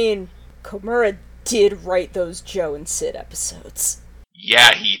 and I mean, Komura did write those Joe and Sid episodes.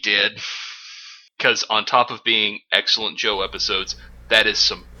 Yeah, he did. Because on top of being excellent Joe episodes, that is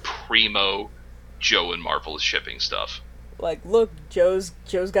some primo Joe and Marvelous shipping stuff. Like, look, Joe's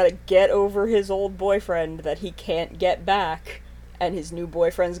gotta get over his old boyfriend that he can't get back, and his new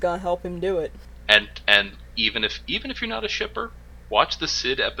boyfriend's gonna help him do it. And even if you're not a shipper, watch the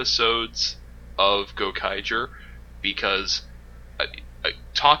Sid episodes of Gokaiger, because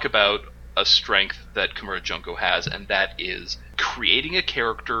talk about a strength that Komura Junko has, and that is creating a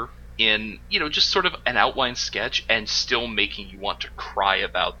character in, just sort of an outline sketch and still making you want to cry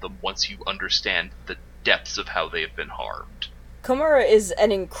about them once you understand the depths of how they have been harmed. Komura is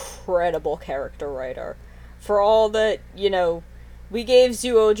an incredible character writer. For all that, we gave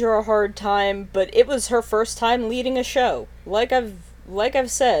Zyuohger a hard time, but it was her first time leading a show. Like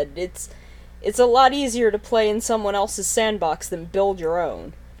I've said, it's a lot easier to play in someone else's sandbox than build your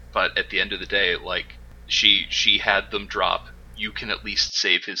own. But at the end of the day, like, she had them drop, you can at least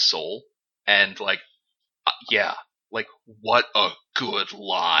save his soul. And, yeah, what a good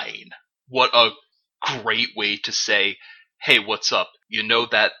line. What a great way to say, hey, what's up? You know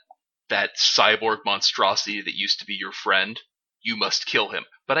that cyborg monstrosity that used to be your friend? You must kill him.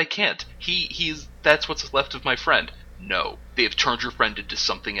 But I can't. That's what's left of my friend. No, they have turned your friend into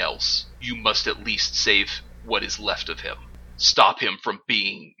something else. You must at least save what is left of him. Stop him from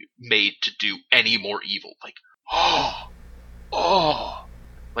being made to do any more evil.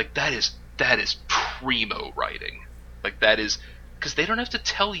 That is primo writing. That is, because they don't have to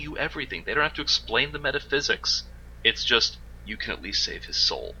tell you everything. They don't have to explain the metaphysics. It's just, you can at least save his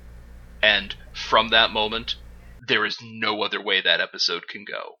soul. And from that moment, there is no other way that episode can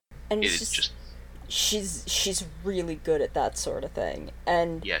go. And it is just she's really good at that sort of thing.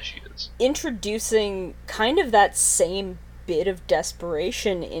 And yeah, she is. Introducing kind of that same bit of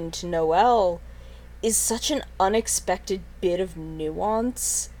desperation into Noel is such an unexpected bit of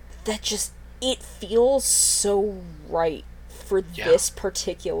nuance that just, it feels so right for this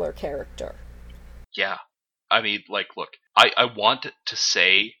particular character. Yeah. I mean, look, I want to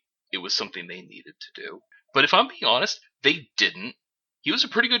say it was something they needed to do, but if I'm being honest, they didn't. He was a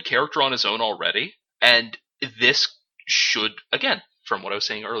pretty good character on his own already, and this should, again, from what I was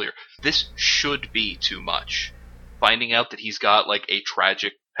saying earlier, this should be too much. Finding out that he's got, a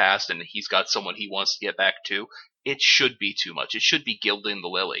tragic past and he's got someone he wants to get back to, it should be too much. It should be gilding the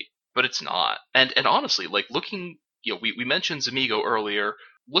lily, but it's not. And honestly, looking, we mentioned Zamigo earlier,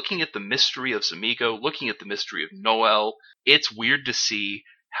 looking at the mystery of Zamigo, looking at the mystery of Noel, it's weird to see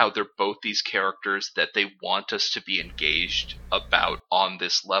how they're both these characters that they want us to be engaged about on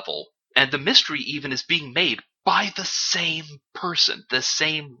this level. And the mystery even is being made by the same person, the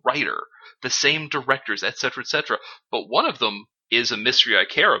same writer, the same directors, etc., etc. But one of them is a mystery I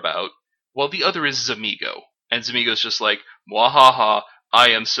care about, while the other is Zamigo. And Zamigo's just like, mwahaha,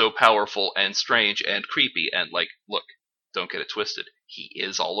 I am so powerful and strange and creepy, and look, don't get it twisted. He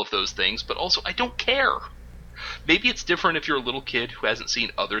is all of those things, but also I don't care. Maybe it's different if you're a little kid who hasn't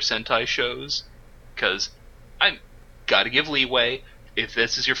seen other Sentai shows, because I'm gotta give leeway. If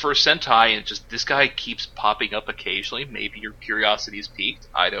this is your first Sentai and just this guy keeps popping up occasionally, maybe your curiosity is piqued.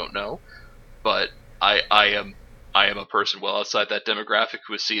 I don't know, but I am a person well outside that demographic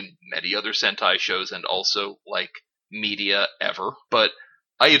who has seen many other Sentai shows and also media ever. But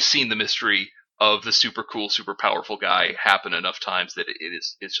I have seen the mystery of the super cool, super powerful guy happen enough times that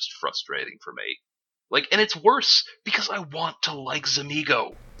it's just frustrating for me. Like, and it's worse because I want to like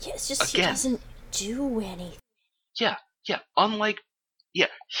Zamigo. Yeah, it's just Again. he doesn't do anything. Yeah,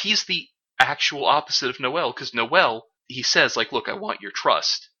 he's the actual opposite of Noel, because Noel, he says, like, look, I want your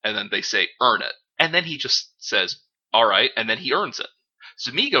trust. And then they say, earn it. And then he just says, alright, and then he earns it.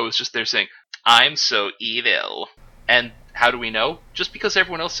 Zamigo is just there saying, I'm so evil. And how do we know? Just because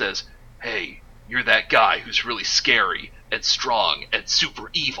everyone else says, hey, you're that guy who's really scary and strong and super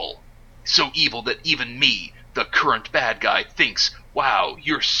evil. So evil that even me, the current bad guy, thinks, wow,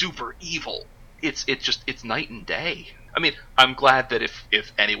 you're super evil. It's night and day. I mean, I'm glad that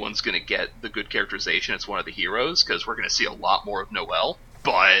if anyone's going to get the good characterization, it's one of the heroes, because we're going to see a lot more of Noel.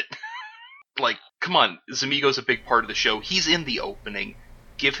 But, like, come on, Zamigo's a big part of the show. He's in the opening.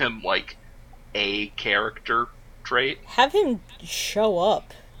 Give him, like, a character trait. Have him show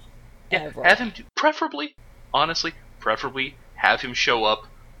up. Yeah, ever. have him, preferably, honestly, have him show up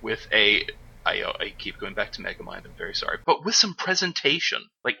with I keep going back to Megamind, I'm very sorry, but with some presentation.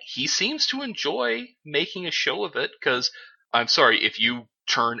 Like, he seems to enjoy making a show of it, because, I'm sorry, if you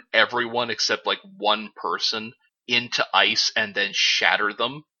turn everyone except, like, one person into ice and then shatter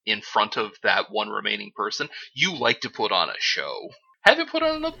them in front of that one remaining person, you like to put on a show. Have him put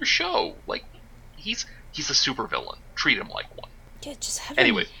on another show. Like, he's a supervillain. Treat him like one. Yeah, just have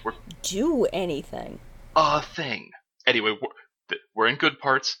Anyway, him do anything. A thing. Anyway, we're in good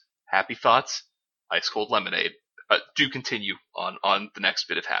parts. Happy thoughts. Ice cold lemonade. Do continue on the next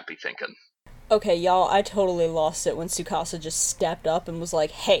bit of happy thinking. Okay, y'all, I totally lost it when Tsukasa just stepped up and was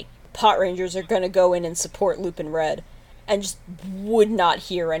like, hey, Pot Rangers are gonna go in and support Lupin Red, and just would not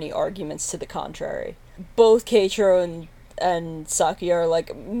hear any arguments to the contrary. Both Keiichiro and Saki are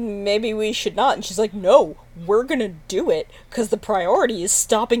like, maybe we should not, and she's like, no, we're gonna do it, because the priority is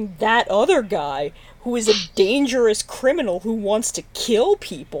stopping that other guy, who is a dangerous criminal who wants to kill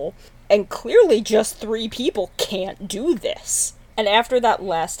people, and clearly just 3 people can't do this. And after that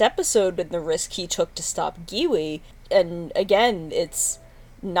last episode and the risk he took to stop Giwi, and again, it's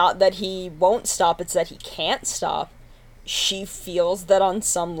not that he won't stop, it's that he can't stop, she feels that on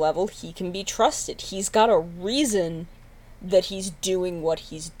some level he can be trusted. He's got a reason that he's doing what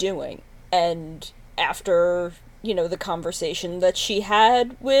he's doing. And after, the conversation that she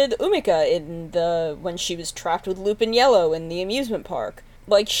had with Umika when she was trapped with Lupin Yellow in the amusement park,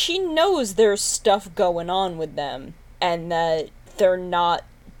 like, she knows there's stuff going on with them, and that they're not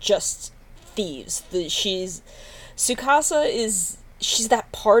just thieves. She's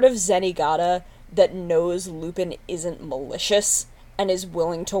that part of Zenigata that knows Lupin isn't malicious and is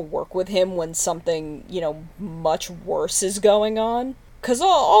willing to work with him when something, much worse is going on. Because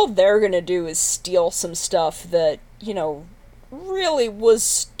all they're gonna do is steal some stuff that, really was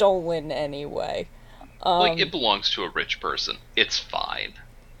stolen anyway. Like, it belongs to a rich person. It's fine.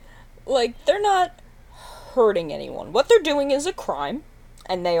 Like, they're not hurting anyone. What they're doing is a crime,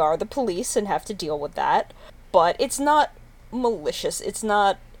 and they are the police and have to deal with that. But it's not malicious. It's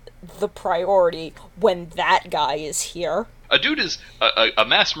not the priority when that guy is here. A dude is a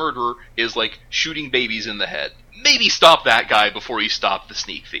mass murderer is like shooting babies in the head. Maybe stop that guy before you stop the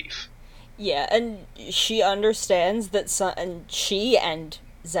sneak thief. Yeah, and she understands that she and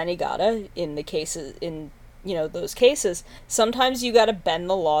Zenigata in those cases, sometimes you gotta bend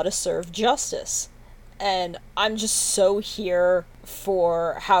the law to serve justice. And I'm just so here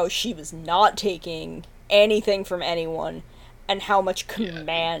for how she was not taking anything from anyone and how much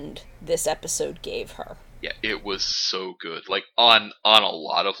command this episode gave her. Yeah, it was so good. Like, on a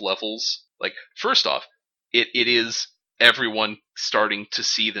lot of levels. Like, first off, it is everyone starting to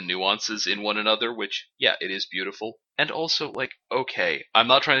see the nuances in one another, which, yeah, it is beautiful. And also, like, okay, I'm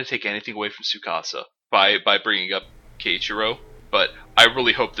not trying to take anything away from Tsukasa by bringing up Keiichiro, but I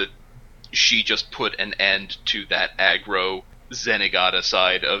really hope that she just put an end to that aggro Zenigata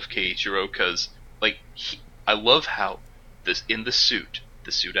side of Keiichiro, because, like, I love how the suit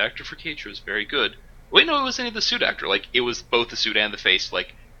actor for Keiichiro is very good. Wait, no, it wasn't even the suit actor. Like, it was both the suit and the face.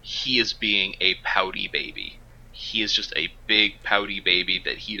 Like, he is being a pouty baby. He is just a big pouty baby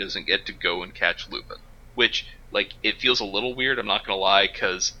that he doesn't get to go and catch Lupin. Which, like, it feels a little weird, I'm not gonna lie,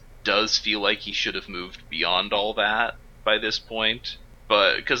 because does feel like he should have moved beyond all that by this point.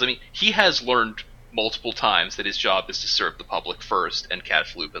 But, because, I mean, he has learned multiple times that his job is to serve the public first and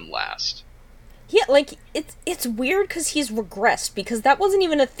catch Lupin last. Yeah, like, it's weird because he's regressed, because that wasn't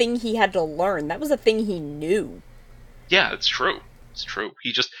even a thing he had to learn. That was a thing he knew. Yeah, it's true. It's true.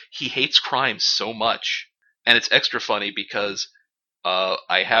 He hates crime so much. And it's extra funny because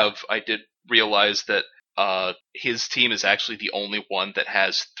I did realize that his team is actually the only one that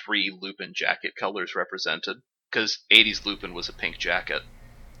has 3 Lupin jacket colors represented. Because 80s Lupin was a pink jacket.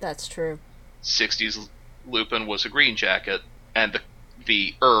 That's true. 60s Lupin was a green jacket, and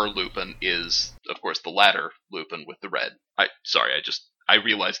the Lupin is, of course, the latter Lupin with the red. I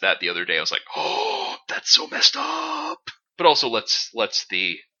realized that the other day. I was like, oh, that's so messed up. But also, let's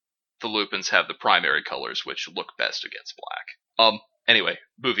the Lupins have the primary colors, which look best against black. Anyway,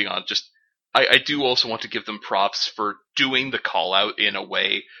 moving on. I do also want to give them props for doing the call out in a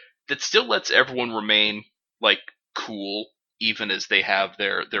way that still lets everyone remain like cool, even as they have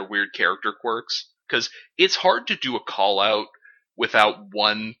their weird character quirks. Because it's hard to do a call out without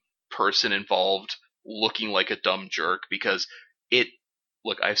one person involved looking like a dumb jerk. Because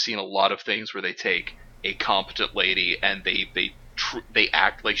I've seen a lot of things where they take a competent lady and they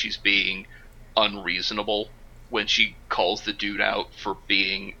act like she's being unreasonable when she calls the dude out for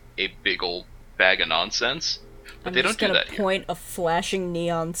being a big old bag of nonsense. But they don't do that here. I'm just gonna point a flashing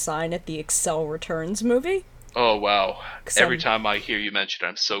neon sign at the Excel Returns movie. Oh wow! Every time I hear you mention it,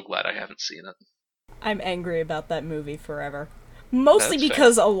 I'm so glad I haven't seen it. I'm angry about that movie forever. Mostly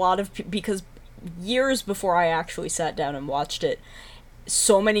because because years before I actually sat down and watched it,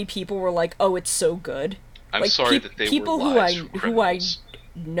 so many people were like, "Oh, it's so good." I'm sorry that they people were lies from who I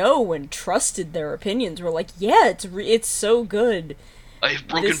know and trusted their opinions were like, "Yeah, it's so good." I have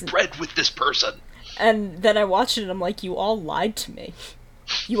broken bread with this person. And then I watched it and I'm like, you all lied to me.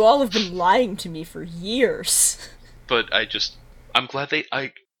 You all have been lying to me for years. But I'm glad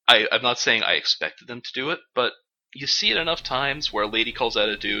I'm not saying I expected them to do it, but you see it enough times where a lady calls out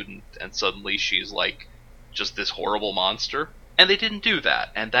a dude and suddenly she's like just this horrible monster. And they didn't do that.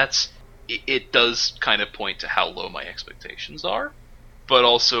 And it does kind of point to how low my expectations are. But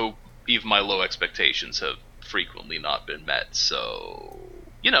also, even my low expectations have frequently not been met, so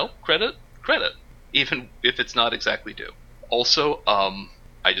credit, even if it's not exactly due. Also,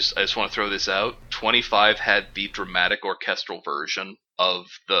 I just want to throw this out. 25 had the dramatic orchestral version of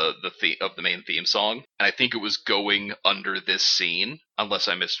the main theme song, and I think it was going under this scene, unless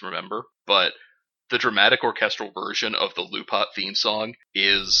I misremember. But the dramatic orchestral version of the Lupot theme song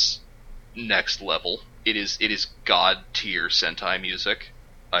is next level. It is god tier Sentai music.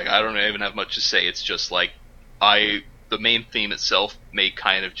 Like, I don't even have much to say. It's just like the main theme itself may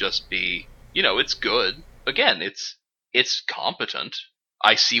kind of just be, it's good. Again, it's competent.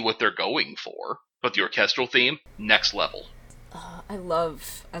 I see what they're going for, but the orchestral theme, next level. I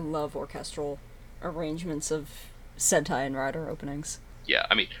love orchestral arrangements of Sentai and Rider openings. Yeah,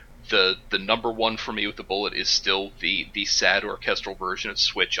 I mean, the number one for me with the bullet is still the sad orchestral version of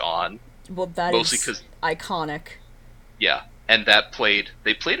Switch On. Well, that mostly is iconic. Yeah, and they played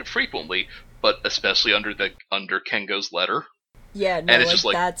it frequently, but especially under Kengo's letter. Yeah, no, and it's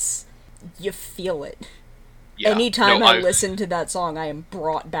that's you feel it. Yeah, anytime I listen to that song, I am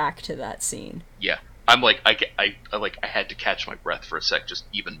brought back to that scene. Yeah, I'm like I had to catch my breath for a sec just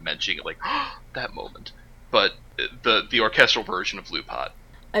even mentioning it, like that moment. But the orchestral version of Lupot.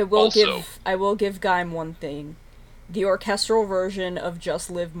 I will give Gaim one thing. The orchestral version of Just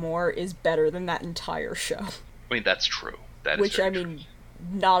Live More is better than that entire show. I mean, that's true.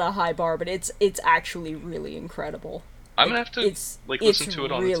 Not a high bar, but it's actually really incredible. I'm gonna have to listen to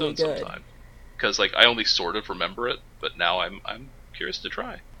it on its own sometime, because I only sort of remember it, but now I'm curious to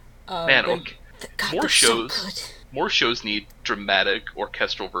try. More shows need dramatic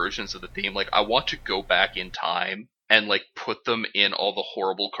orchestral versions of the theme. I want to go back in time and put them in all the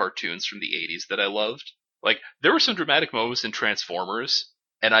horrible cartoons from the 80s that I loved. There were some dramatic moments in Transformers,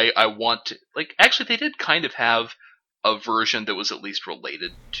 and I want to actually they did kind of have a version that was at least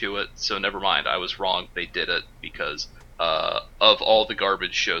related to it, so never mind, I was wrong. They did it because of all the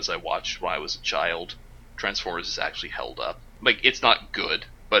garbage shows I watched when I was a child, Transformers is actually held up. It's not good,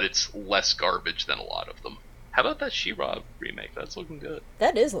 but it's less garbage than a lot of them. How about that She-Ra remake? That's looking good.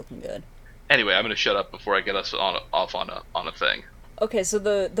 That is looking good. Anyway, I'm going to shut up before I get us off on a thing. Okay, so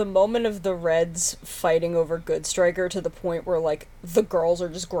the moment of the Reds fighting over Good Striker to the point where, the girls are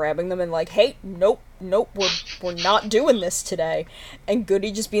just grabbing them and hey, nope, we're not doing this today. And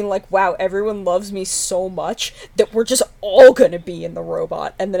Goody just being wow, everyone loves me so much that we're just all gonna be in the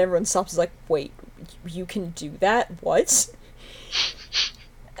robot. And then everyone stops and is wait, you can do that? What?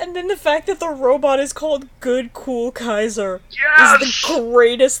 And then the fact that the robot is called Good Cool Kaiser is the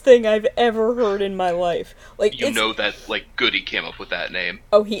greatest thing I've ever heard in my life. That Goody came up with that name.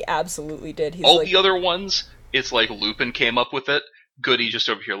 Oh, he absolutely did. He's all the other ones, it's Lupin came up with it. Goody just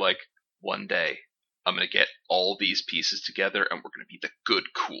over here one day, I'm gonna get all these pieces together and we're gonna be the Good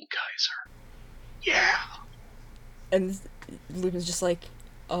Cool Kaiser. Yeah! And Lupin's just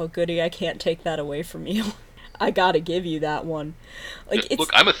Oh, goody, I can't take that away from you. I gotta give you that one. Like,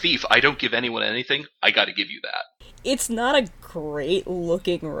 Look, I'm a thief. I don't give anyone anything. I gotta give you that. it's not a great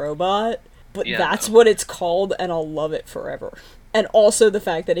looking robot, but Yeah, that's no. what it's called, and I'll love it forever. And also the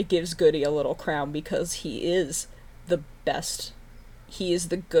fact that it gives Goody a little crown because he is the best. He is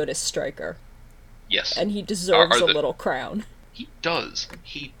the goodest striker, Yes. and he deserves Are a the- little crown. He does.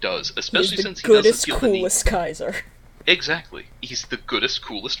 He does. He's Especially the since he doesn't goodest, feel the need. coolest Kaiser. Exactly. He's the goodest,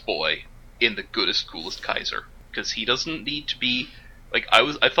 coolest boy in the goodest, coolest Kaiser. Because he doesn't need to be like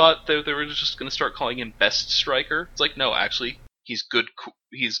I thought they were just gonna start calling him best striker. It's like no, actually, he's good.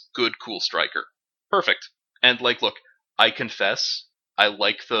 He's good, cool striker. Perfect. And like, look, I confess, I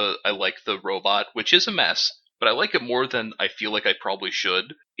like the robot, which is a mess, but I like it more than I feel like I probably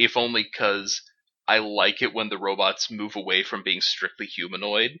should. If only because I like it when the robots move away from being strictly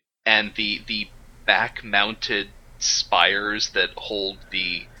humanoid, and the back mounted spires that hold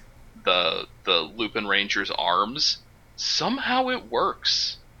the Lupin Ranger's arms, somehow it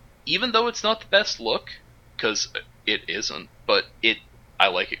works. Even though it's not the best look, because it isn't, but I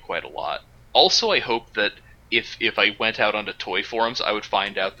like it quite a lot. Also, I hope that if I went out onto toy forums, I would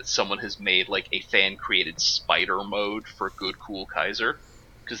find out that someone has made like a fan created spider mode for Good Cool Kaiser,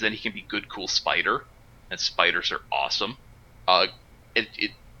 because then he can be Good Cool Spider, and spiders are awesome.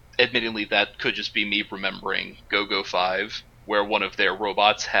 Admittedly, that could just be me remembering Go-Go 5, where one of their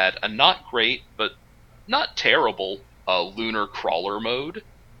robots had a not great, but not terrible, lunar crawler mode,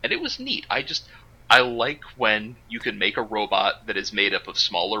 and it was neat. I like when you can make a robot that is made up of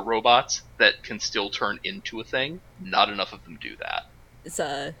smaller robots that can still turn into a thing. Not enough of them do that. It's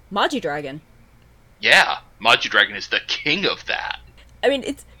a Magi Dragon. Yeah, Magi Dragon is the king of that. I mean,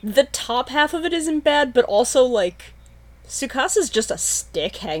 it's the top half of it isn't bad, but also like Tsukasa's just a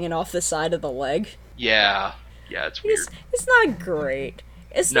stick hanging off the side of the leg. Yeah, it's weird. It's not great.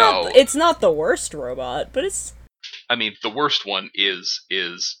 No. It's not the worst robot, but I mean, the worst one is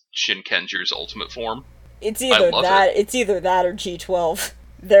Shin Kenjir's ultimate form. it's I love it's either that or G12.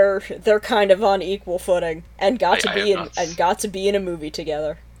 They're kind of on equal footing and got to be in a movie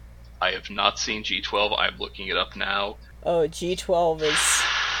together. I have not seen G12. I'm looking it up now. Oh, G12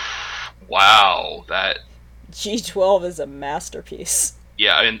 Wow, that is a masterpiece.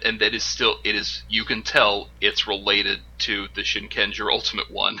 yeah, and that is still it is. You can tell it's related to the Shinkenger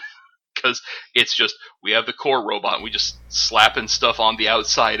Ultimate one because it's just we have the core robot and we just slapping stuff on the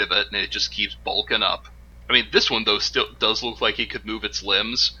outside of it and it just keeps bulking up. I mean, this one though still does look like it could move its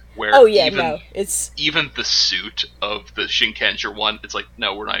limbs. Where even the suit of the Shinkenger one, it's like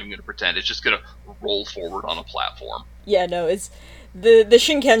no, we're not even going to pretend. It's just going to roll forward on a platform. Yeah, no, it's the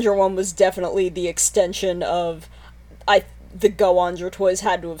Shinkenger one was definitely the extension of the Go-Onger toys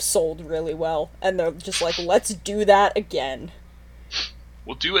had to have sold really well, and they're just like, let's do that again.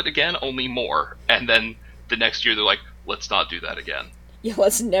 We'll do it again, only more. And then the next year they're like, let's not do that again. Yeah,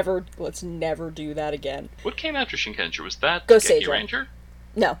 let's never do that again. What came after Shinkenger? Was that Goseiger. Geki Ranger?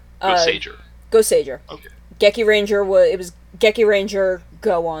 No. Goseiger. Goseiger. Okay. Geki Ranger was Geki Ranger,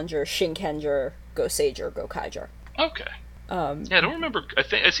 Go-Onger, Shinkenger, Goseiger, Gokaiger. Okay. Yeah, I don't remember.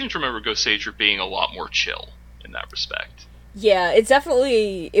 I seem to remember Goseiger being a lot more chill in that respect. Yeah,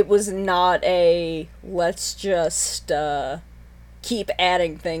 it was not a let's just keep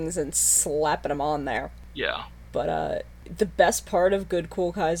adding things and slapping them on there. Yeah. But the best part of Good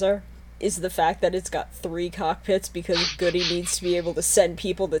Cool Kaiser is the fact that it's got 3 cockpits because Goody needs to be able to send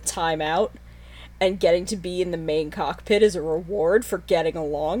people to timeout, and getting to be in the main cockpit is a reward for getting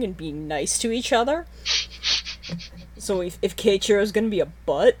along and being nice to each other. So if Keiichiro's gonna be a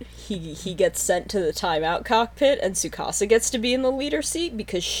butt, he gets sent to the timeout cockpit, and Tsukasa gets to be in the leader seat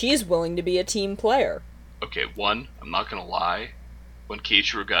because she's willing to be a team player. Okay, one, I'm not gonna lie. When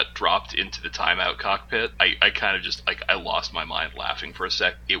Keiichiro got dropped into the timeout cockpit, I kind of just, like, I lost my mind laughing for a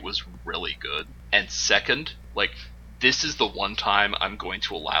sec. It was really good. And second, like, this is the one time I'm going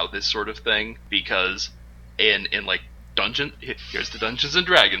to allow this sort of thing, because in like, here's the Dungeons and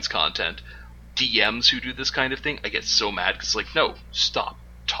Dragons content, DMs who do this kind of thing, I get so mad, because, like, no, stop.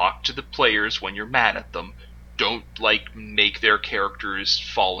 Talk to the players when you're mad at them. Don't, like, make their characters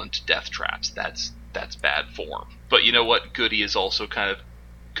fall into death traps. That's bad form. But you know what? Goody is also kind of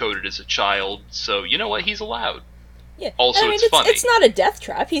coded as a child, so you know what? He's allowed. Yeah. Also, it's funny. It's not a death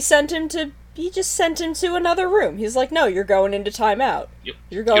trap. He just sent him to another room. He's like, no, you're going into timeout. Yep.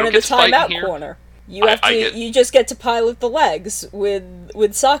 You're going to the timeout corner. You just get to pilot the legs with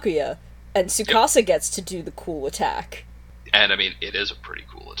Sakuya, and Tsukasa gets to do the cool attack. And I mean, it is a pretty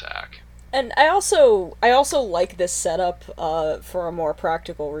cool attack. And I also like this setup for a more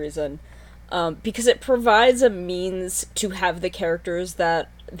practical reason. Because it provides a means to have the characters that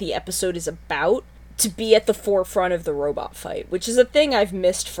the episode is about, to be at the forefront of the robot fight, which is a thing I've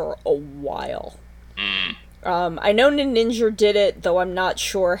missed for a while. I know Ninja did it, though I'm not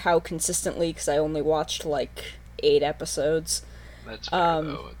sure how consistently, because I only watched, 8 episodes. That's fair,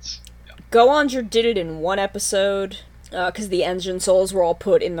 though. Go-Onger did it in 1 episode, because the engine souls were all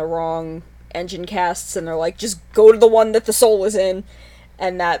put in the wrong engine casts, and they're like, just go to the one that the soul is in,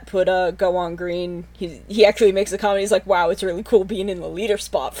 and that put Go-On Green. He actually makes a comment, he's like, wow, it's really cool being in the leader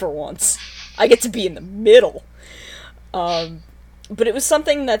spot for once. I get to be in the middle. But it was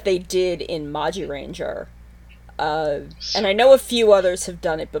something that they did in Magiranger. And I know a few others have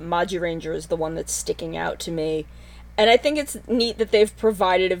done it, but Magiranger is the one that's sticking out to me. And I think it's neat that they've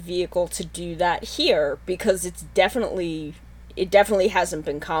provided a vehicle to do that here, because it definitely hasn't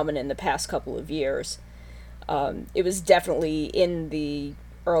been common in the past couple of years. It was definitely in the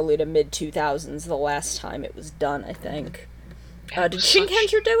early to mid-2000s the last time it was done, I think. Did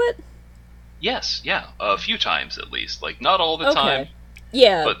Shinkenger do it? Yes, yeah, a few times at least. Not all the time.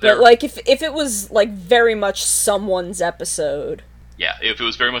 Yeah, but if it was, very much someone's episode. Yeah, if it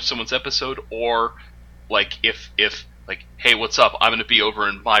was very much someone's episode, or, if hey, what's up, I'm gonna be over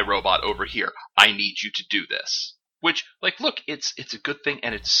in my robot over here, I need you to do this. Which, look, it's a good thing,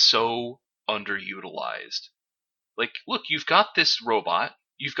 and it's so underutilized. Look, you've got this robot,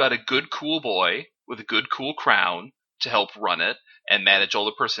 you've got a good cool boy with a good cool crown to help run it, and manage all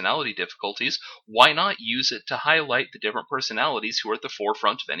the personality difficulties. Why not use it to highlight the different personalities who are at the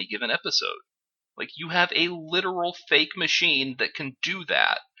forefront of any given episode? You have a literal fake machine that can do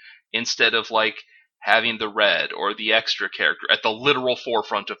that, instead of, having the red or the extra character at the literal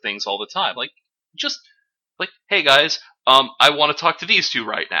forefront of things all the time. Hey guys, I want to talk to these two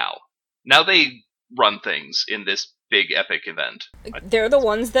right now. Now they run things in this big epic event. They're the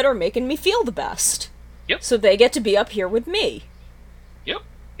ones that are making me feel the best. Yep. So they get to be up here with me. Yep.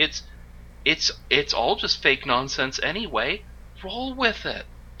 It's all just fake nonsense anyway. Roll with it.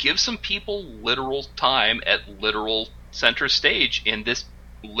 Give some people literal time at literal center stage in this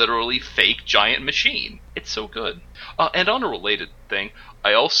literally fake giant machine. It's so good. And on a related thing,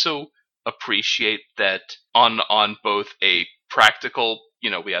 I also appreciate that on both a practical,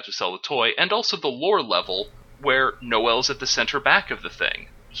 we have to sell the toy, and also the lore level, where Noel's at the center back of the thing.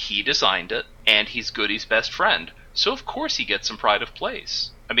 He designed it, and he's Goody's best friend, so of course he gets some pride of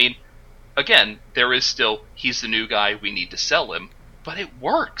place. I mean, again, there is still, he's the new guy, we need to sell him, but it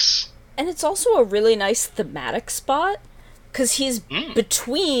works. And it's also a really nice thematic spot, because he's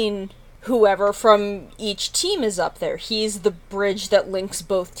between whoever from each team is up there. He's the bridge that links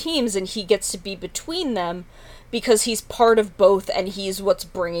both teams, and he gets to be between them because he's part of both, and he's what's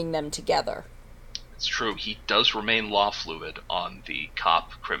bringing them together. It's true, he does remain law fluid on the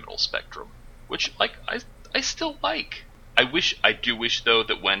cop-criminal spectrum, which, I still like. I do wish, though,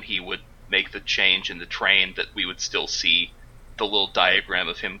 that when he would make the change in the train, that we would still see the little diagram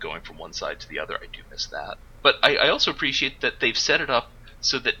of him going from one side to the other. I do miss that. But I also appreciate that they've set it up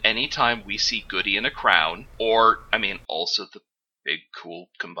so that anytime we see Goody in a crown, or, also the big, cool,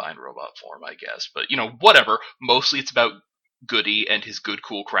 combined robot form, I guess, but, whatever, mostly it's about Goody and his good,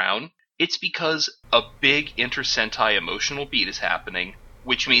 cool crown, it's because a big inter-Sentai emotional beat is happening,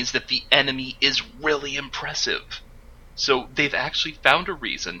 which means that the enemy is really impressive. So they've actually found a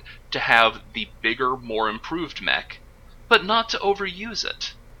reason to have the bigger, more improved mech, but not to overuse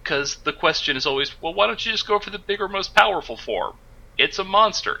it. Because the question is always, well, why don't you just go for the bigger, most powerful form? It's a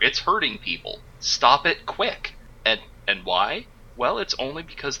monster. It's hurting people. Stop it quick. And why? Well, it's only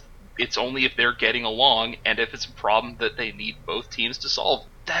if they're getting along, and if it's a problem that they need both teams to solve.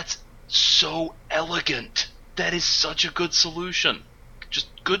 That's so elegant. That is such a good solution. Just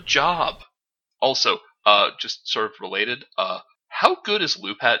good job. Also, just sort of related, how good is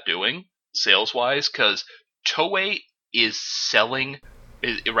Loopat doing, sales-wise? Because Toei is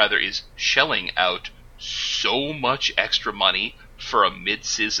shelling out so much extra money for a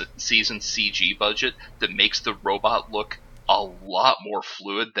mid-season CG budget that makes the robot look a lot more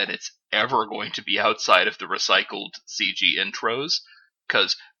fluid than it's ever going to be outside of the recycled CG intros.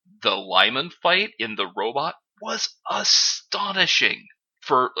 Because the Lyman fight in the robot was astonishing,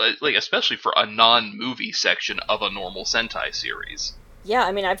 for especially for a non-movie section of a normal Sentai series. Yeah,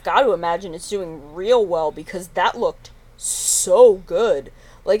 I've got to imagine it's doing real well, because that looked so good.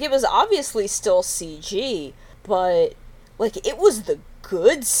 It was obviously still CG, but, it was the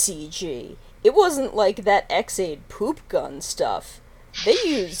good CG. It wasn't like that X-Aid poop gun stuff. They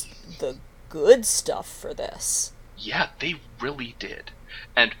used the good stuff for this. Yeah, they really did.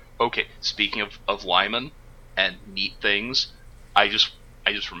 And, okay, speaking of Lyman and neat things, I just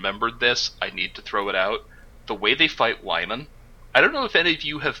remembered this. I need to throw it out. The way they fight Lyman, I don't know if any of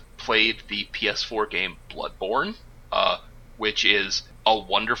you have played the PS4 game Bloodborne, which is a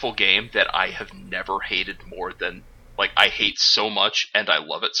wonderful game that I have never hated more than, like, I hate so much and I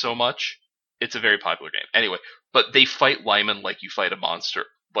love it so much. It's a very popular game. Anyway, but they fight Lyman like you fight a monster,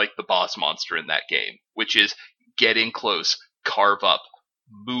 like the boss monster in that game, which is get in close, carve up,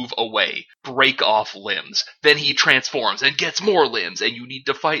 move away, break off limbs. Then he transforms and gets more limbs, and you need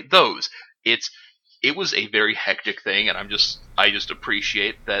to fight those. It was a very hectic thing, and I just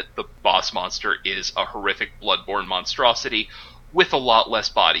appreciate that the boss monster is a horrific bloodborne monstrosity with a lot less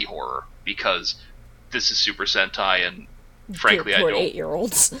body horror, because this is Super Sentai, and frankly, Dear poor I don't.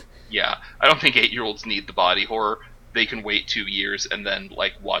 8-year-olds. Yeah, I don't think 8-year-olds need the body horror. They can wait 2 years and then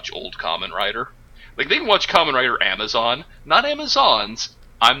like watch old Kamen Rider. Like they can watch Kamen Rider Amazon, not Amazons.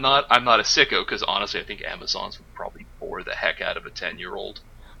 I'm not a sicko because honestly, I think Amazons would probably bore the heck out of a 10-year-old.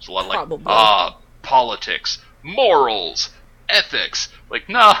 There's a lot Probably. like politics, morals, ethics. Like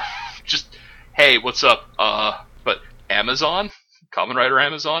nah, just hey, what's up? But Amazon, Kamen Rider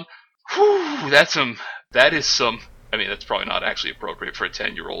Amazon. Whew, that is some. I mean, that's probably not actually appropriate for a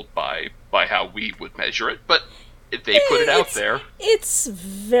 10-year-old by how we would measure it, but if they put it out there. It's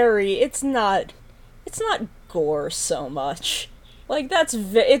not gore so much. Like,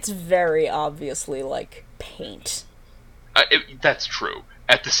 it's very obviously, like, paint. That's true.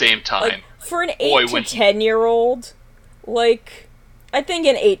 At the same time, Like, for an 8 to 10-year-old, like, I think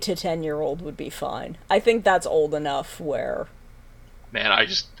an 8 to 10-year-old would be fine. I think that's old enough where... Man, I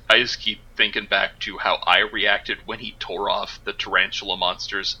just keep thinking back to how I reacted when he tore off the tarantula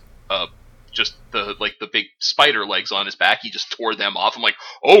monster's, just the big spider legs on his back. He just tore them off. I'm like,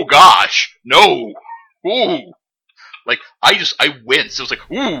 oh gosh, no, ooh. Like, I winced. I was like,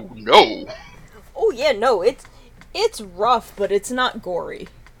 ooh, no. Oh yeah, no, it's rough, but it's not gory.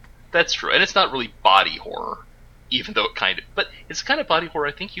 That's true, and it's not really body horror, even though it kind of. But it's the kind of body horror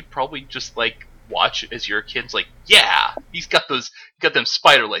I think you'd probably just like watch as your kid's like, yeah, he's got them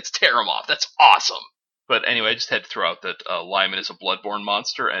spider legs, tear him off. That's awesome. But anyway, I just had to throw out that Lyman is a bloodborne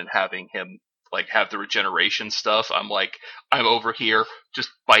monster, and having him like have the regeneration stuff, I'm over here just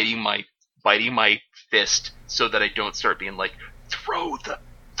biting my fist so that I don't start being like, throw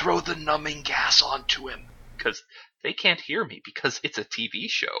the numbing gas onto him, because they can't hear me because it's a TV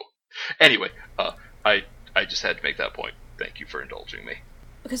show. Anyway, I just had to make that point. Thank you for indulging me.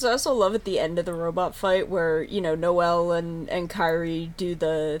 Because I also love at the end of the robot fight where, you know, Noelle and Kairi do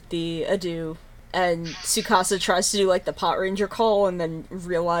the adieu, and Tsukasa tries to do, like, the Pot Ranger call and then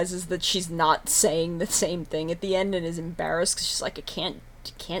realizes that she's not saying the same thing at the end and is embarrassed because she's like, I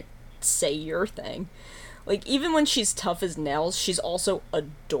can't say your thing. Like, even when she's tough as nails, she's also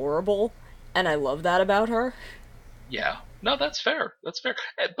adorable, and I love that about her. Yeah. No, that's fair. That's fair.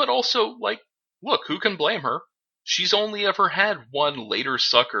 But also, like, look, who can blame her? She's only ever had one later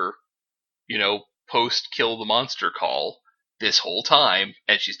sucker, post kill the monster call this whole time,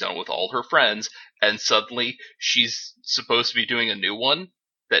 and she's done with all her friends, and suddenly she's supposed to be doing a new one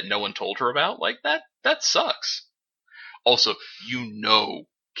that no one told her about? Like, that sucks. Also,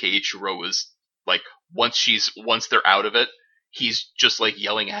 Keiichiro is, like, once they're out of it, he's just, like,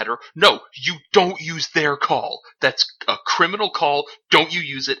 yelling at her, no, you don't use their call. That's a criminal call. Don't you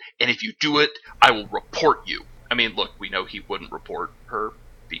use it, and if you do it, I will report you. I mean, look, we know he wouldn't report her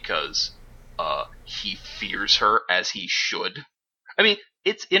because he fears her as he should. I mean,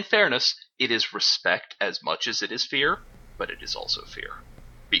 it's, in fairness, it is respect as much as it is fear, but it is also fear.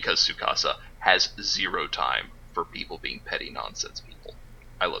 Because Tsukasa has zero time for people being petty nonsense people.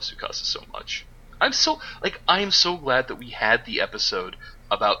 I love Tsukasa so much. I'm so glad that we had the episode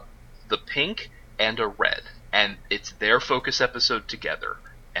about the pink and a red, and it's their focus episode together,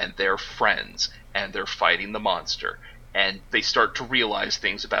 and they're friends, and they're fighting the monster, and they start to realize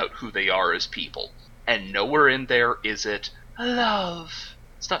things about who they are as people. And nowhere in there is it love.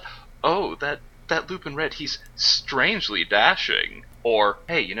 It's not, oh, that Lupin Red, he's strangely dashing. Or,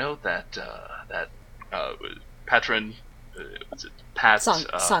 hey, that patron, was it Pat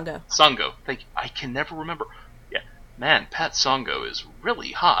Sango. Sango. Thank you. I can never remember. Yeah, man, Pat Sango is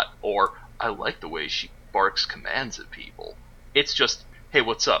really hot. Or, I like the way she barks commands at people. It's just, hey,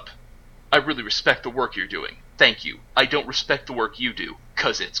 what's up? I really respect the work you're doing. Thank you. I don't respect the work you do,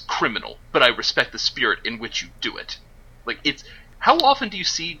 'cause it's criminal, but I respect the spirit in which you do it. Like, how often do you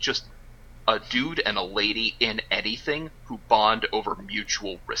see just a dude and a lady in anything who bond over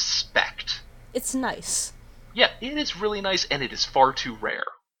mutual respect? It's nice. Yeah, it is really nice, and it is far too rare.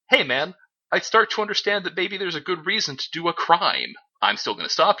 Hey man, I start to understand that maybe there's a good reason to do a crime. I'm still gonna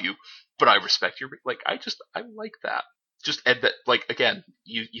stop you, but I respect your, I like that. Just, and that, again,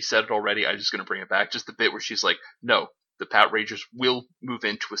 you said it already, I'm just gonna bring it back, just the bit where she's like, no, the Pat Rangers will move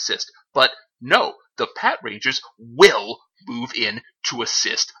in to assist. But no, the Pat Rangers will move in to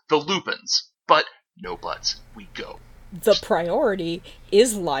assist the Lupins. But no buts. We go. The priority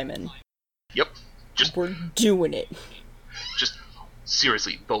is Lyman. Yep. We're doing it. Just,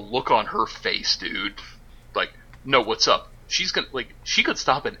 seriously, the look on her face, dude. Like, no, what's up? She's gonna, she could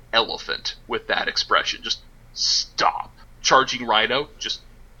stop an elephant with that expression. Just stop. Charging Rhino, just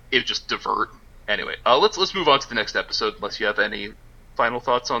divert. Anyway, let's move on to the next episode, unless you have any final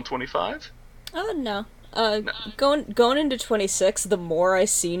thoughts on 25? No. Going into 26, the more I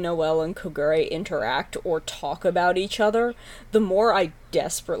see Noelle and Kogure interact or talk about each other, the more I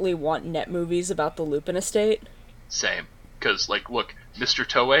desperately want net movies about the Lupin estate. Same. Because, look, Mr.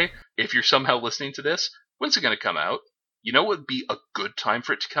 Toei, if you're somehow listening to this, when's it going to come out? You know what would be a good time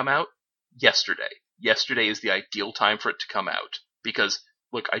for it to come out? Yesterday. Yesterday is the ideal time for it to come out. Because,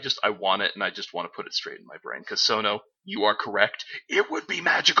 look, I want it, and I just want to put it straight in my brain. Because, Sono, you are correct. It would be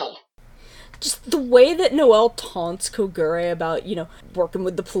magical! Just the way that Noelle taunts Kogure about, working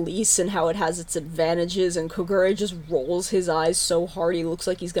with the police and how it has its advantages, and Kogure just rolls his eyes so hard he looks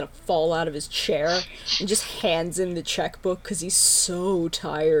like he's gonna fall out of his chair, and just hands him the checkbook because he's so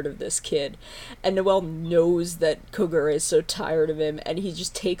tired of this kid. And Noelle knows that Kogure is so tired of him, and he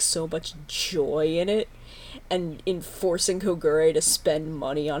just takes so much joy in it, and in forcing Kogure to spend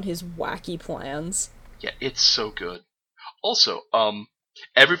money on his wacky plans. Yeah, it's so good. Also,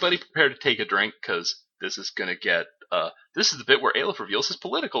 everybody prepare to take a drink, because this is gonna get, this is the bit where Aleph reveals his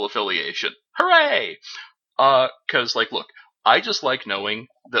political affiliation. Hooray! Because, look, I just like knowing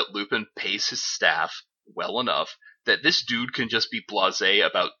that Lupin pays his staff well enough that this dude can just be blasé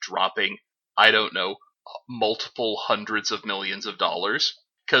about dropping, I don't know, multiple hundreds of millions of dollars.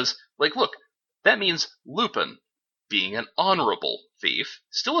 Because, look, that means Lupin, being an honorable thief,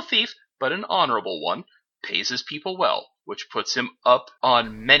 still a thief, but an honorable one, pays his people well, which puts him up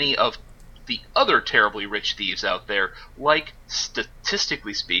on many of the other terribly rich thieves out there, like,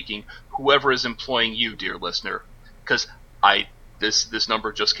 statistically speaking, whoever is employing you, dear listener. Because this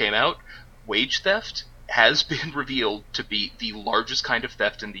number just came out. Wage theft has been revealed to be the largest kind of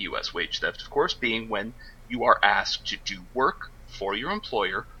theft in the U.S. Wage theft, of course, being when you are asked to do work for your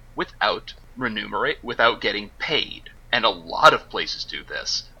employer without getting paid. And a lot of places do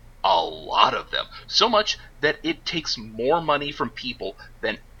this. A lot of them. So much that it takes more money from people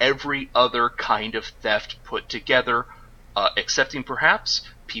than every other kind of theft put together, excepting perhaps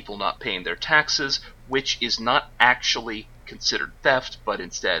people not paying their taxes, which is not actually considered theft, but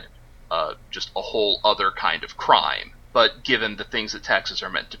instead just a whole other kind of crime. But given the things that taxes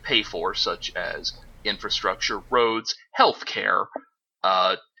are meant to pay for, such as infrastructure, roads, healthcare,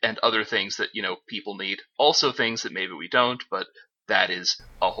 and other things that, people need, also things that maybe we don't, but that is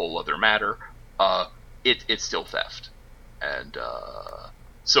a whole other matter. It's still theft. And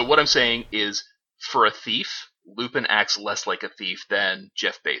so what I'm saying is, for a thief, Lupin acts less like a thief than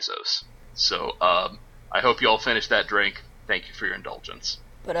Jeff Bezos. So I hope you all finished that drink. Thank you for your indulgence.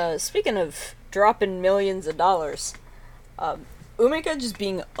 But speaking of dropping millions of dollars, Umika just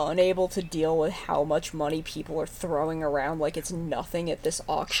being unable to deal with how much money people are throwing around like it's nothing at this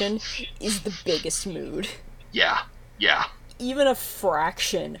auction is the biggest mood. Yeah. Even a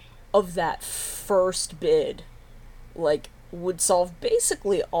fraction of that first bid, would solve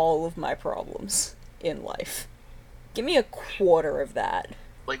basically all of my problems in life. Give me a quarter of that.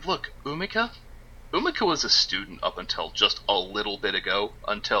 Look, Umika was a student up until just a little bit ago,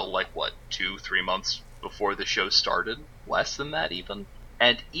 until, 2-3 months before the show started? Less than that, even?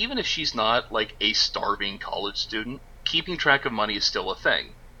 And even if she's not, a starving college student, keeping track of money is still a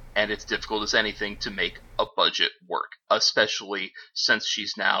thing. And it's difficult as anything to make a budget work, especially since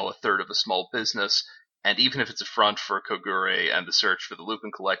she's now a third of a small business, and even if it's a front for Kogure and the search for the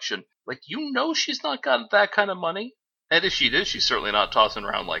Lupin collection, she's not got that kind of money. And if she did, she's certainly not tossing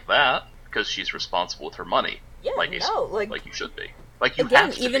around like that, because she's responsible with her money. Yeah, like you should be. You again,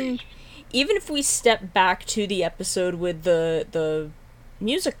 have to be. Even if we step back to the episode with the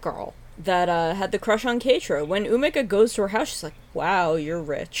music girl that had the crush on Keitro, when Umika goes to her house, she's like, wow, you're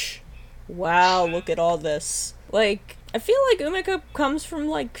rich. Wow, look at all this. I feel like Umika comes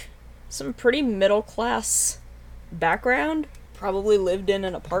from, some pretty middle-class background. Probably lived in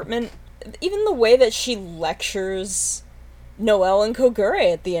an apartment. Even the way that she lectures Noelle and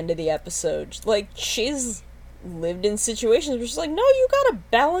Kogure at the end of the episode. She's lived in situations where she's like, no, you gotta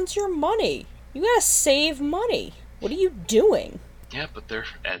balance your money. You gotta save money. What are you doing? Yeah, but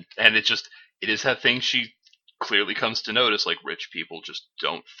and it is that thing she clearly comes to notice, rich people just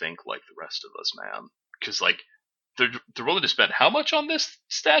don't think like the rest of us, man. Because, they're willing to spend how much on this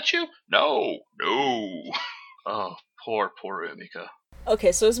statue? No. Oh, Poor Umika.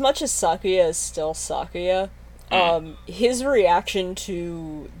 Okay, so as much as Sakuya is still Sakuya, his reaction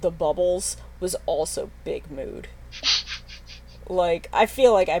to the bubbles was also big mood. Like, I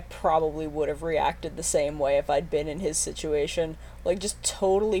feel like I probably would have reacted the same way if I'd been in his situation. Like, just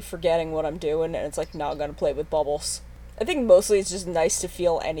totally forgetting what I'm doing, and it's like, not gonna play with bubbles. I think mostly it's just nice to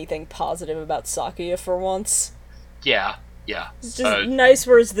feel anything positive about Sakuya for once. Yeah. It's just nice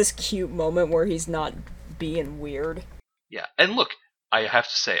where it's this cute moment where he's not being weird. Yeah, and look, I have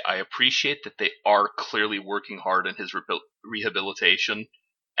to say, I appreciate that they are clearly working hard on his rehabilitation,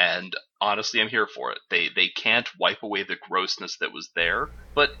 and honestly, I'm here for it. They can't wipe away the grossness that was there,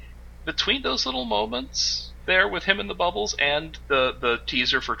 but between those little moments there with him in the bubbles and the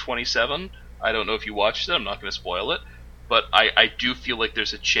teaser for 27, I don't know if you watched it, I'm not going to spoil it, but I do feel like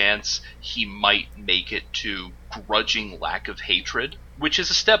there's a chance he might make it to grudging lack of hatred, which is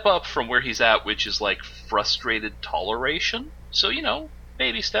a step up from where he's at, which is like frustrated toleration. So,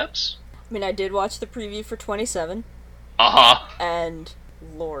 baby steps. I mean, I did watch the preview for 27. Uh-huh. And,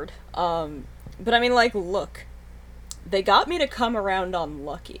 Lord. But I mean, like, look. They got me to come around on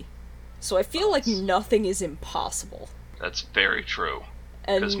Lucky. So I feel like nothing is impossible. That's very true.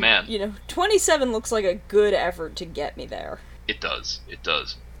 And, because, man, 27 looks like a good effort to get me there. It does.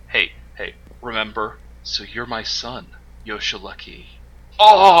 Hey, remember? So you're my son, Yoshilaki.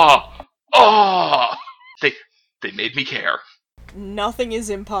 Oh! They made me care. Nothing is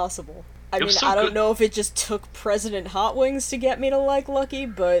impossible. I mean, so I don't good. know if it just took President Hot Wings to get me to like Lucky,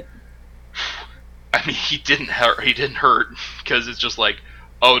 but... I mean, he didn't hurt, because it's just like,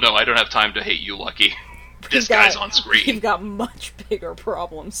 oh no, I don't have time to hate you, Lucky. This guy's on screen. We've got much bigger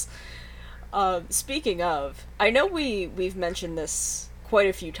problems. Speaking of, I know we've mentioned this quite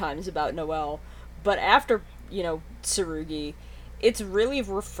a few times about Noel, but after, Tsurugi, it's really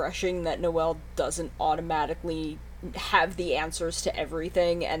refreshing that Noel doesn't automatically have the answers to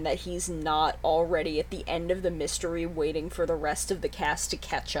everything, and that he's not already at the end of the mystery waiting for the rest of the cast to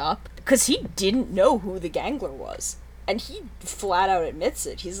catch up. Because he didn't know who the Gangler was. And he flat out admits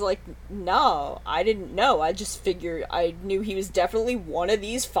it. He's like, no, I didn't know. I just figured I knew he was definitely one of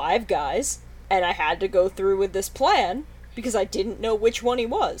these 5 guys, and I had to go through with this plan because I didn't know which one he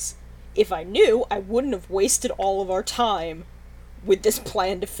was. If I knew, I wouldn't have wasted all of our time with this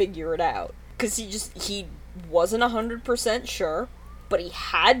plan to figure it out. Because he wasn't 100% sure, but he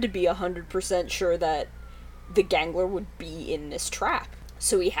had to be 100% sure that the Gangler would be in this trap.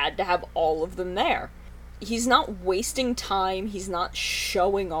 So he had to have all of them there. He's not wasting time, he's not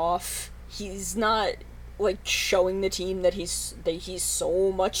showing off, he's not, showing the team that he's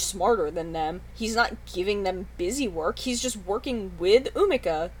so much smarter than them. He's not giving them busy work, he's just working with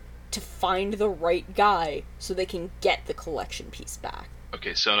Umika to find the right guy so they can get the collection piece back.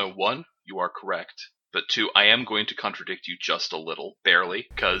 Okay, Sono, 1, you are correct. But 2, I am going to contradict you just a little, barely,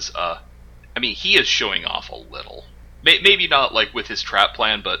 because, he is showing off a little. Maybe not, with his trap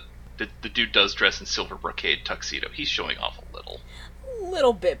plan, but the dude does dress in silver brocade tuxedo. He's showing off a little. A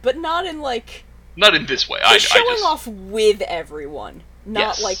little bit, but not in, Not in this way. He's showing off with everyone,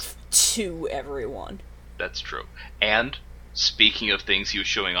 not, yes. To everyone. That's true. And, speaking of things he was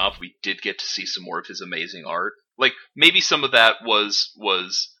showing off, we did get to see some more of his amazing art. Maybe some of that was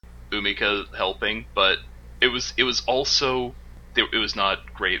Umika helping, but it was also... It was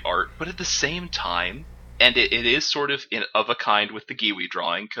not great art, but at the same time, and it is sort of of a kind with the Giwi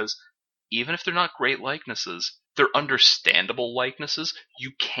drawing, because even if they're not great likenesses, they're understandable likenesses.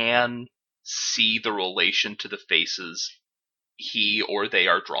 You can see the relation to the faces he or they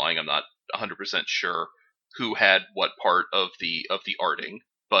are drawing. I'm not 100% sure who had what part of the arting,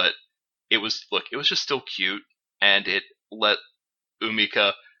 but it was just still cute, and it let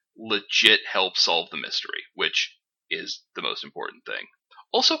Umika legit help solve the mystery, which is the most important thing.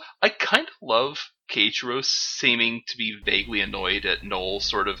 Also, I kind of love Keiichiro seeming to be vaguely annoyed at Noel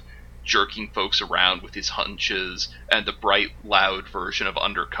sort of jerking folks around with his hunches, and the bright, loud version of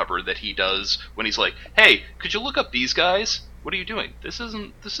Undercover that he does when he's like, hey, could you look up these guys? What are you doing? This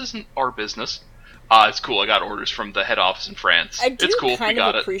isn't our business. It's cool, I got orders from the head office in France. I do it's cool, kind we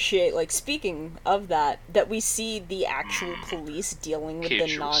got of appreciate, speaking of that we see the actual police dealing with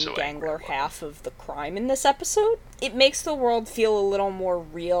the non-Gangler half of the crime in this episode. It makes the world feel a little more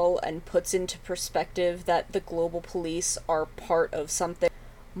real and puts into perspective that the global police are part of something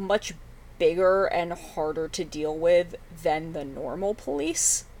much bigger and harder to deal with than the normal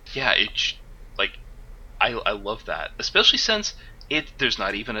police. Yeah, I love that. Especially since there's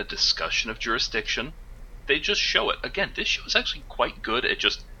not even a discussion of jurisdiction. They just show it. Again, this show is actually quite good at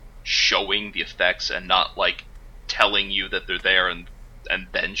just showing the effects and not, telling you that they're there and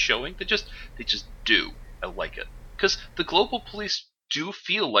then showing. They just do. I like it. because the global police do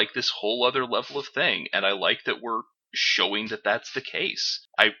feel like this whole other level of thing, and I like that we're showing that that's the case.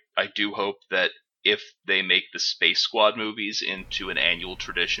 I do hope that if they make the Space Squad movies into an annual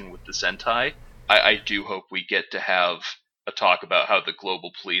tradition with the Sentai, I do hope we get to have a talk about how the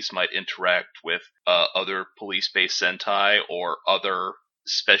global police might interact with other police-based Sentai or other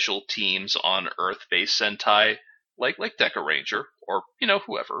special teams on Earth-based Sentai, like Deca Ranger, or,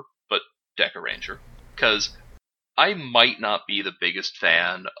 whoever, but Deca Ranger. Because I might not be the biggest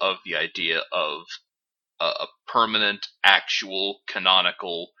fan of the idea of a permanent, actual,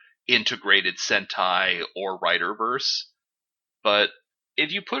 canonical, integrated Sentai or Writerverse, but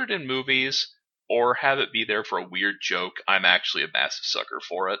if you put it in movies, or have it be there for a weird joke, I'm actually a massive sucker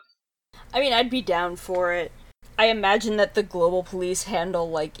for it. I mean, I'd be down for it. I imagine that the global police handle,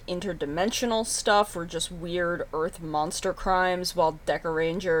 like, interdimensional stuff or just weird Earth monster crimes, while Deca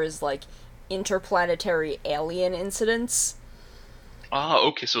Ranger is, like, interplanetary alien incidents.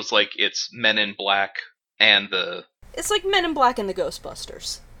 Okay, so it's Men in Black and the... It's like Men in Black and the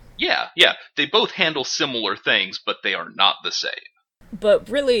Ghostbusters. Yeah, they both handle similar things, but they are not the same. But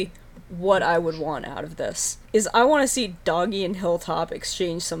really, what I would want out of this is I want to see Doggy and Hilltop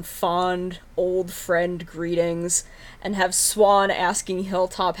exchange some fond, old friend greetings, and have Swan asking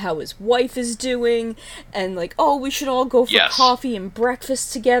Hilltop how his wife is doing, and like, oh, we should all go for coffee and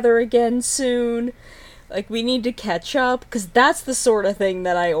breakfast together again soon. Like, we need to catch up, because that's the sort of thing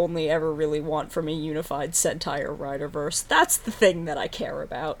that I only ever really want from a unified Sentai or Writerverse. That's the thing that I care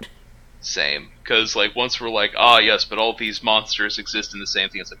about. Same. Because, once we're yes, but all these monsters exist in the same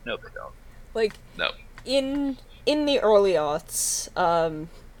thing, it's like, no, they don't. No. In the early aughts,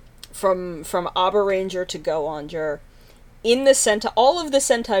 from Aber Ranger to Go Onger, in the Sentai, all of the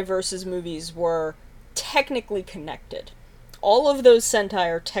Sentai Versus movies were technically connected. All of those Sentai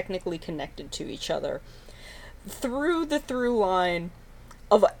are technically connected to each other through the through line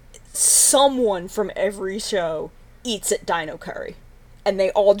of someone from every show eats at Dino Curry. And they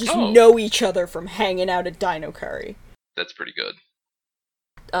all just know each other from hanging out at Dino Curry. That's pretty good.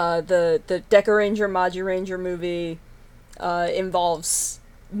 The Deca Ranger, Maji Ranger movie involves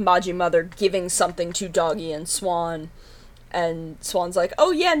Maji Mother giving something to Doggy and Swan. And Swan's like,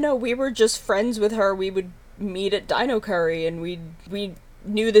 oh yeah, no, we were just friends with her. We would meet at Dino Curry, and we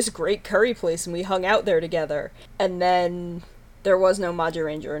knew this great curry place, and we hung out there together. And then there was no Maji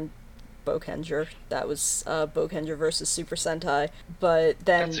Ranger and Bokenger. That was Bokenger versus Super Sentai. But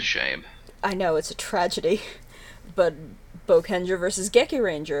then... That's a shame. I know, it's a tragedy. But Bokenger versus Geki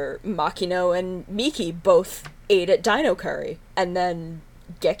Ranger, Makino and Miki both ate at Dino Curry. And then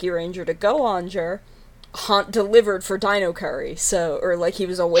Geki Ranger to Go Onger, Haunt delivered for Dino Curry, he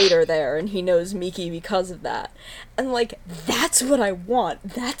was a waiter there, and he knows Miki because of that. And, that's what I want.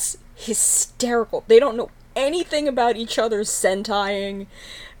 That's hysterical. They don't know anything about each other's Sentaiing.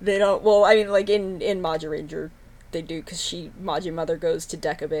 They don't, in Maji Ranger, they do, because Maji Mother goes to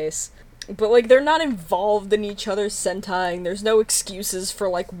Deca Base. But, they're not involved in each other's Sentaiing. There's no excuses for,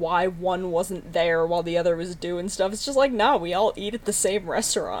 why one wasn't there while the other was doing stuff. It's just no, we all eat at the same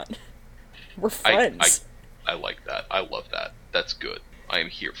restaurant. We're friends. I like that. I love that. That's good. I am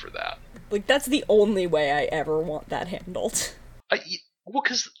here for that. That's the only way I ever want that handled.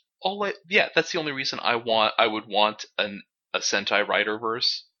 Because that's the only reason I would want a Sentai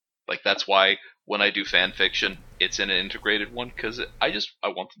Writerverse. That's why when I do fan fiction, it's in an integrated one, because I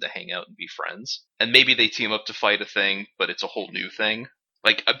want them to hang out and be friends. And maybe they team up to fight a thing, but it's a whole new thing.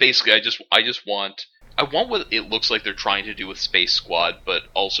 Basically, I want what it looks like they're trying to do with Space Squad, but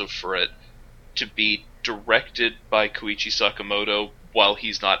also for it to be directed by Koichi Sakamoto while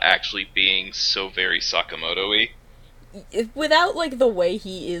he's not actually being so very Sakamoto-y. Without, the way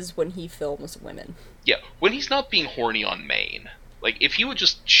he is when he films women. Yeah, when he's not being horny on main. If he would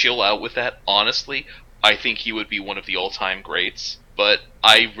just chill out with that, honestly, I think he would be one of the all-time greats. But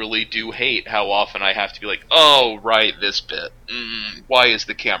I really do hate how often I have to be like, oh, right, this bit. Why is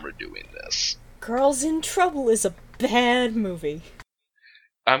the camera doing this? Girls in Trouble is a bad movie.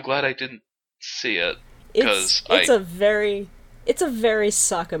 I'm glad I didn't see it. It's a very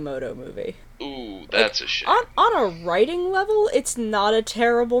Sakamoto movie. Ooh, that's a shame. On a writing level, it's not a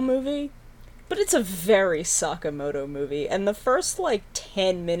terrible movie, but it's a very Sakamoto movie, and the first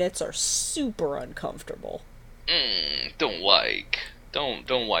 10 minutes are super uncomfortable. Don't like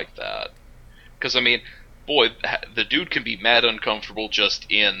that. Because boy, the dude can be mad uncomfortable just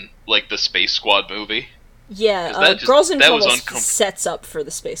in the Space Squad movie. Yeah, Girls in Trouble sets up for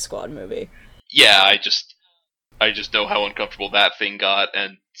the Space Squad movie. Yeah, I just know how uncomfortable that thing got,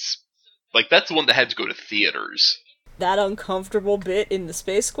 and that's the one that had to go to theaters. That uncomfortable bit in the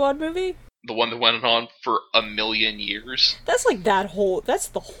Space Squad movie? The one that went on for a million years? That's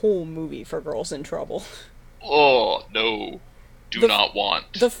the whole movie for Girls in Trouble. Oh, no. Do not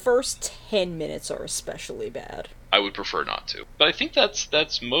want. The first 10 minutes are especially bad. I would prefer not to. But I think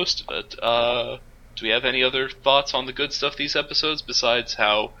that's most of it. Do we have any other thoughts on the good stuff these episodes, besides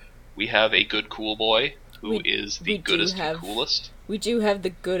how we have a good cool boy who is the goodest and coolest? We do have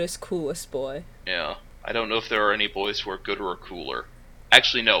the goodest, coolest boy. Yeah. I don't know if there are any boys who are gooder or cooler.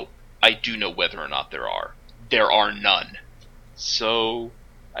 Actually, no. I do know whether or not there are. There are none. So,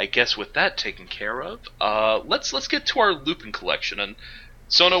 I guess with that taken care of, let's get to our Lupin collection. And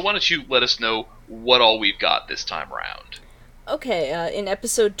Sona, why don't you let us know what all we've got this time around? Okay, in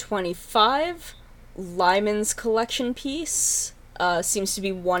episode 25, Lyman's collection piece seems to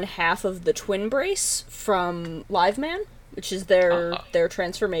be one half of the twin brace from Liveman, which is their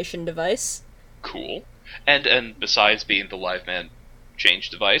transformation device. Cool. And besides being the Liveman change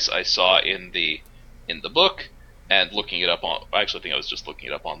device, I saw in the book, and looking it up on, actually I think I was just looking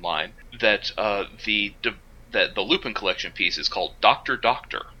it up online, that that the Lupin collection piece is called Dr.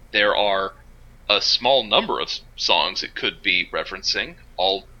 Doctor. There are a small number of songs it could be referencing,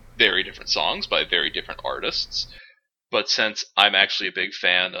 all very different songs by very different artists, but since I'm actually a big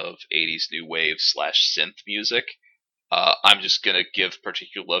fan of 80s new wave / synth music, I'm just gonna give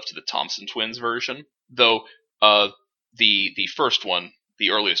particular love to the Thompson Twins version, though the first one,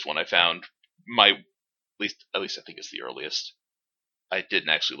 the earliest one I found, at least I think it's the earliest. I didn't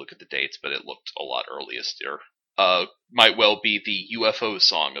actually look at the dates, but it looked a lot earliester. Might well be the UFO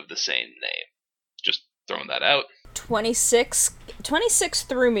song of the same name. Just throwing that out. 26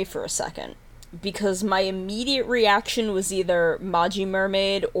 threw me for a second, because my immediate reaction was either Magi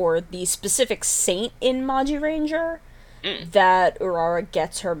Mermaid or the specific saint in Magi Ranger that Urara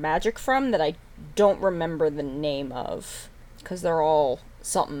gets her magic from, that I don't remember the name of, because they're all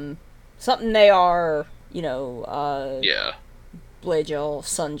something they are, yeah. Blagel,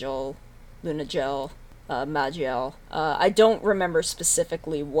 Sungel, Lunagel, Magiel. I don't remember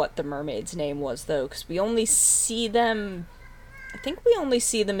specifically what the mermaid's name was, though, because we only see them... I think we only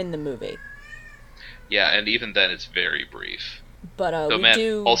see them in the movie. Yeah, and even then it's very brief. But,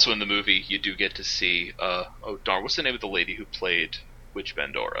 also in the movie, you do get to see, what's the name of the lady who played Witch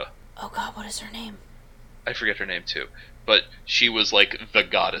Bandora? Oh god, what is her name? I forget her name, too. But she was, like, the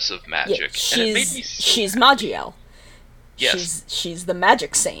goddess of magic. Yeah, and it made me so she's happy. Magiel. Yes. She's the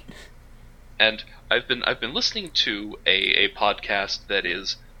magic saint. And I've been listening to a podcast that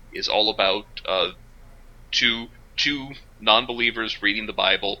is all about two non-believers reading the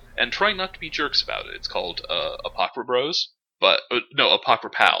Bible and trying not to be jerks about it. It's called Apocrypha Bros, but no,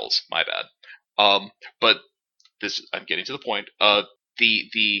 Apocrypha Pals. My bad. But I'm getting to the point.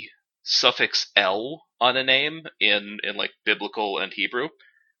 The suffix L on a name in like biblical and Hebrew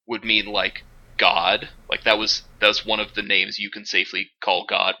would mean like God. Like that was one of the names you can safely call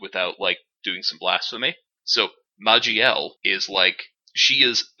God without like doing some blasphemy. So Magiel is like, she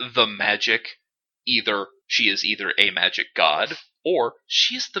is the magic, she is either a magic god, or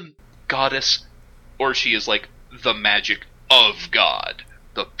she is the goddess, or she is like the magic of God,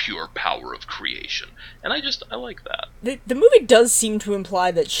 the pure power of creation. And I like that. The movie does seem to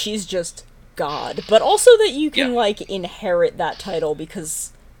imply that she's just God, but also that you can like inherit that title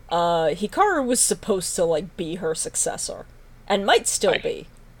because Hikaru was supposed to like be her successor, and might still be.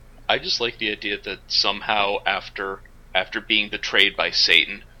 I just like the idea that somehow after being betrayed by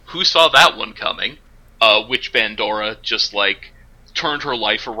Satan, who saw that one coming, Witch Bandora just like turned her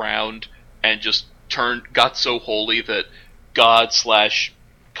life around and just got so holy that God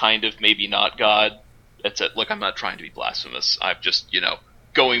 / kind of maybe not God. That's it. Look, I'm not trying to be blasphemous. I'm just,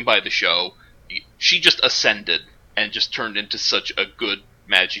 going by the show. She just ascended and just turned into such a good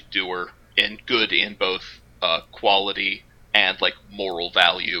magic doer, and good in both quality and like moral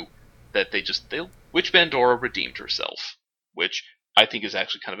value, that Witch Bandora redeemed herself, which I think is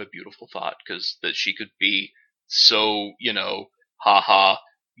actually kind of a beautiful thought, because that she could be so, haha,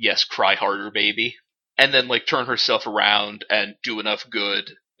 yes, cry harder, baby, and then like turn herself around and do enough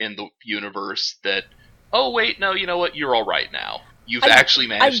good in the universe that, oh wait, no, you know what, you're all right now. You've actually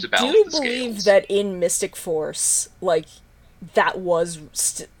managed to balance the scales. I do believe that in Mystic Force, like, that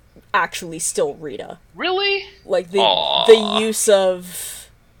was actually still Rita. Really? Like, the use of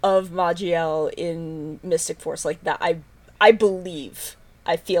Magiel in Mystic Force, like, that, I believe.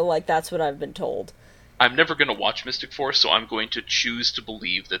 I feel like that's what I've been told. I'm never going to watch Mystic Force, so I'm going to choose to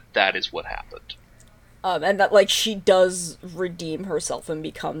believe that is what happened. And that, like, she does redeem herself and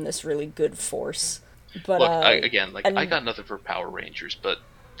become this really good force. But, look, I got nothing for Power Rangers, but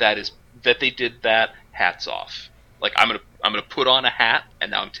that they did that, hats off. Like, I'm gonna put on a hat,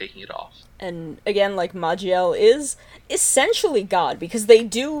 and now I'm taking it off. And again, like, Magiel is essentially God, because they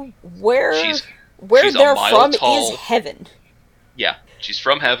do where She's they're a mile from tall. is heaven. Yeah, she's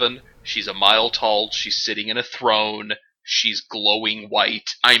from heaven. She's a mile tall. She's sitting in a throne. She's glowing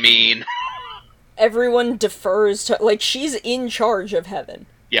white. I mean, Everyone defers to, like, she's in charge of heaven.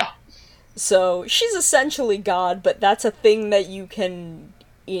 yeah. So she's essentially God, but that's a thing that you can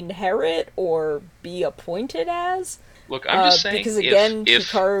inherit or be appointed as. Look, I'm just saying, Because again,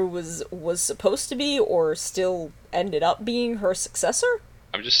 if Hikaru was supposed to be, or still ended up being, her successor.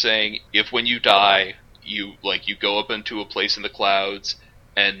 I'm just saying, if when you die, you go up into a place in the clouds,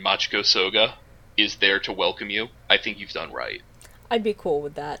 and Machiko Soga is there to welcome you, I think you've done right. I'd be cool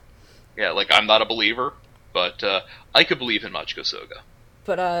with that. Yeah, like, I'm not a believer, but I could believe in Machiko Soga.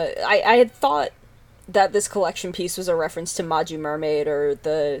 But I had thought that this collection piece was a reference to Maju Mermaid, or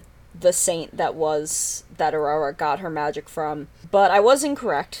the saint that Aurora got her magic from. But I was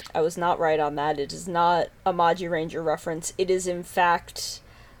incorrect. I was not right on that. It is not a Magi Ranger reference. It is, in fact,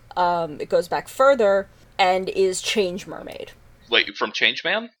 it goes back further, and is Change Mermaid. Like, from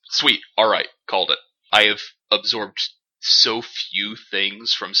Changeman? Sweet. Alright, called it. I have absorbed so few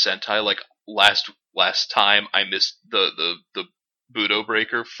things from Sentai. Like, last time I missed the Budo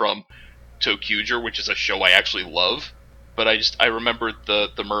Breaker from Tokyuger, which is a show I actually love. But I remembered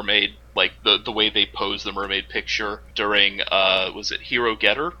the mermaid, like, the way they posed the mermaid picture during, was it Hero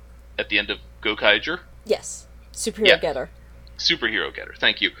Getter? At the end of Gokaiger? Yes. Superhero Getter. Superhero Getter,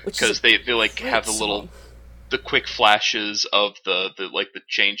 thank you. Because they like, have the quick flashes of the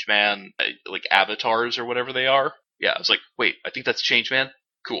Changeman, like, avatars or whatever they are. Yeah, I was like, wait, I think that's Changeman?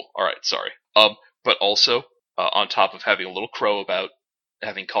 Cool, alright, sorry. But also, on top of having a little crow about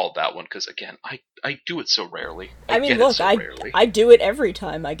having called that one, because again, I do it so rarely. I do it every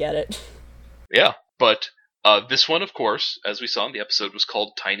time I get it. Yeah, but this one, of course, as we saw in the episode, was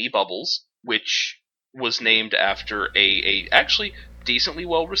called Tiny Bubbles, which was named after a actually decently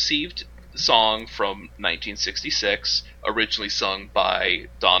well-received song from 1966, originally sung by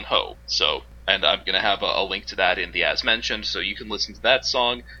Don Ho. So, and I'm going to have a link to that in the As Mentioned, so you can listen to that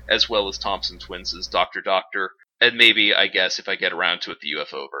song, as well as Thompson Twins' Dr. Doctor, and maybe, I guess, if I get around to it, the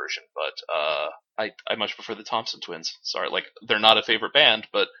UFO version. But I much prefer the Thompson Twins. Sorry, like, they're not a favorite band,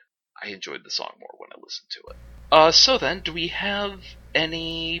 but I enjoyed the song more when I listened to it. So then, do we have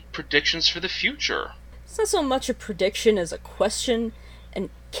any predictions for the future? It's not so much a prediction as a question, and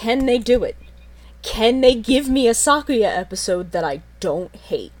can they do it? Can they give me a Sakuya episode that I don't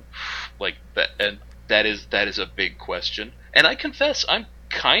hate? Like, that is a big question. And I confess, I'm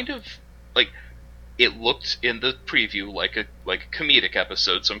kind of, like, it looked in the preview like a comedic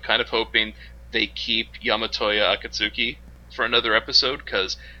episode, so I'm kind of hoping they keep Yamatoya Akatsuki for another episode,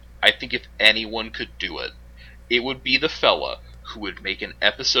 because I think if anyone could do it, it would be the fella who would make an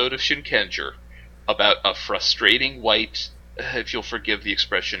episode of Shinkenger about a frustrating white, if you'll forgive the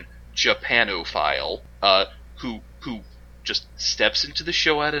expression, Japanophile, who just steps into the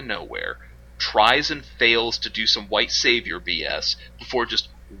show out of nowhere, tries and fails to do some white savior BS before just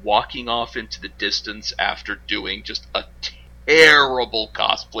walking off into the distance after doing just a terrible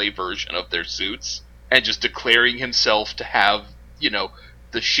cosplay version of their suits, and just declaring himself to have,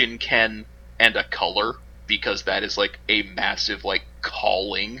 the Shinken and a color, because that is, like, a massive, like,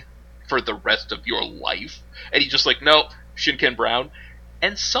 calling for the rest of your life. And he's just like, no, Shinken Brown.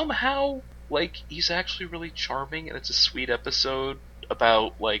 And somehow, like, he's actually really charming, and it's a sweet episode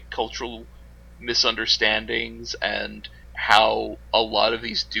about, like, cultural misunderstandings and how a lot of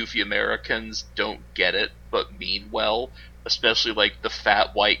these doofy Americans don't get it, but mean well. Especially, like, the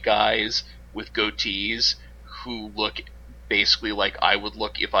fat white guys with goatees who look basically like I would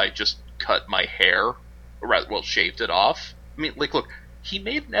look if I just cut my hair, or rather, well, shaved it off. I mean, like, look, he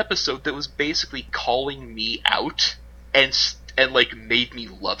made an episode that was basically calling me out, and like, made me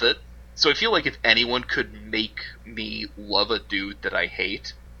love it. So I feel like if anyone could make me love a dude that I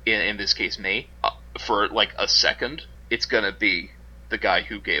hate, in this case me, for, like, a second, it's gonna be the guy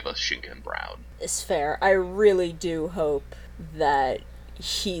who gave us Shinken Brown. It's fair. I really do hope that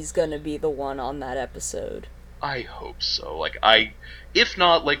he's gonna be the one on that episode. I hope so. Like, if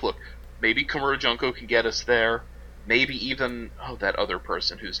not, like, look, maybe Komura Junko can get us there. Maybe even, that other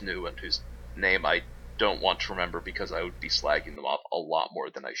person who's new and whose name I don't want to remember, because I would be slagging them off a lot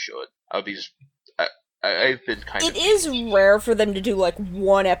more than I should. I would be just, I've been kind of... It is rare for them to do, like,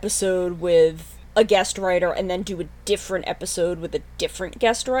 one episode with a guest writer and then do a different episode with a different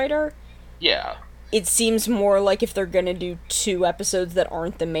guest writer. Yeah. It seems more like if they're gonna do 2 episodes that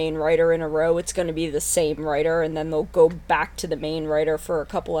aren't the main writer in a row, it's gonna be the same writer, and then they'll go back to the main writer for a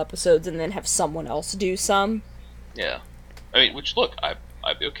couple episodes and then have someone else do some. Yeah. I mean, which, look, I'd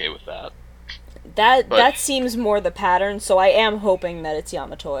be okay with that. That seems more the pattern, so I am hoping that it's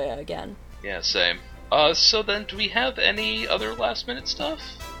Yamatoya again. Yeah, same. So then, do we have any other last-minute stuff?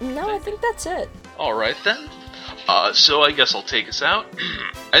 No, I think that's it. Alright then. So I guess I'll take us out.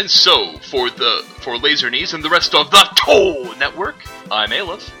 And so, for Laser Knees and the rest of the TOE Network, I'm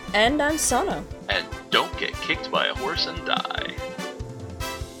Aleph. And I'm Sono. And don't get kicked by a horse and die.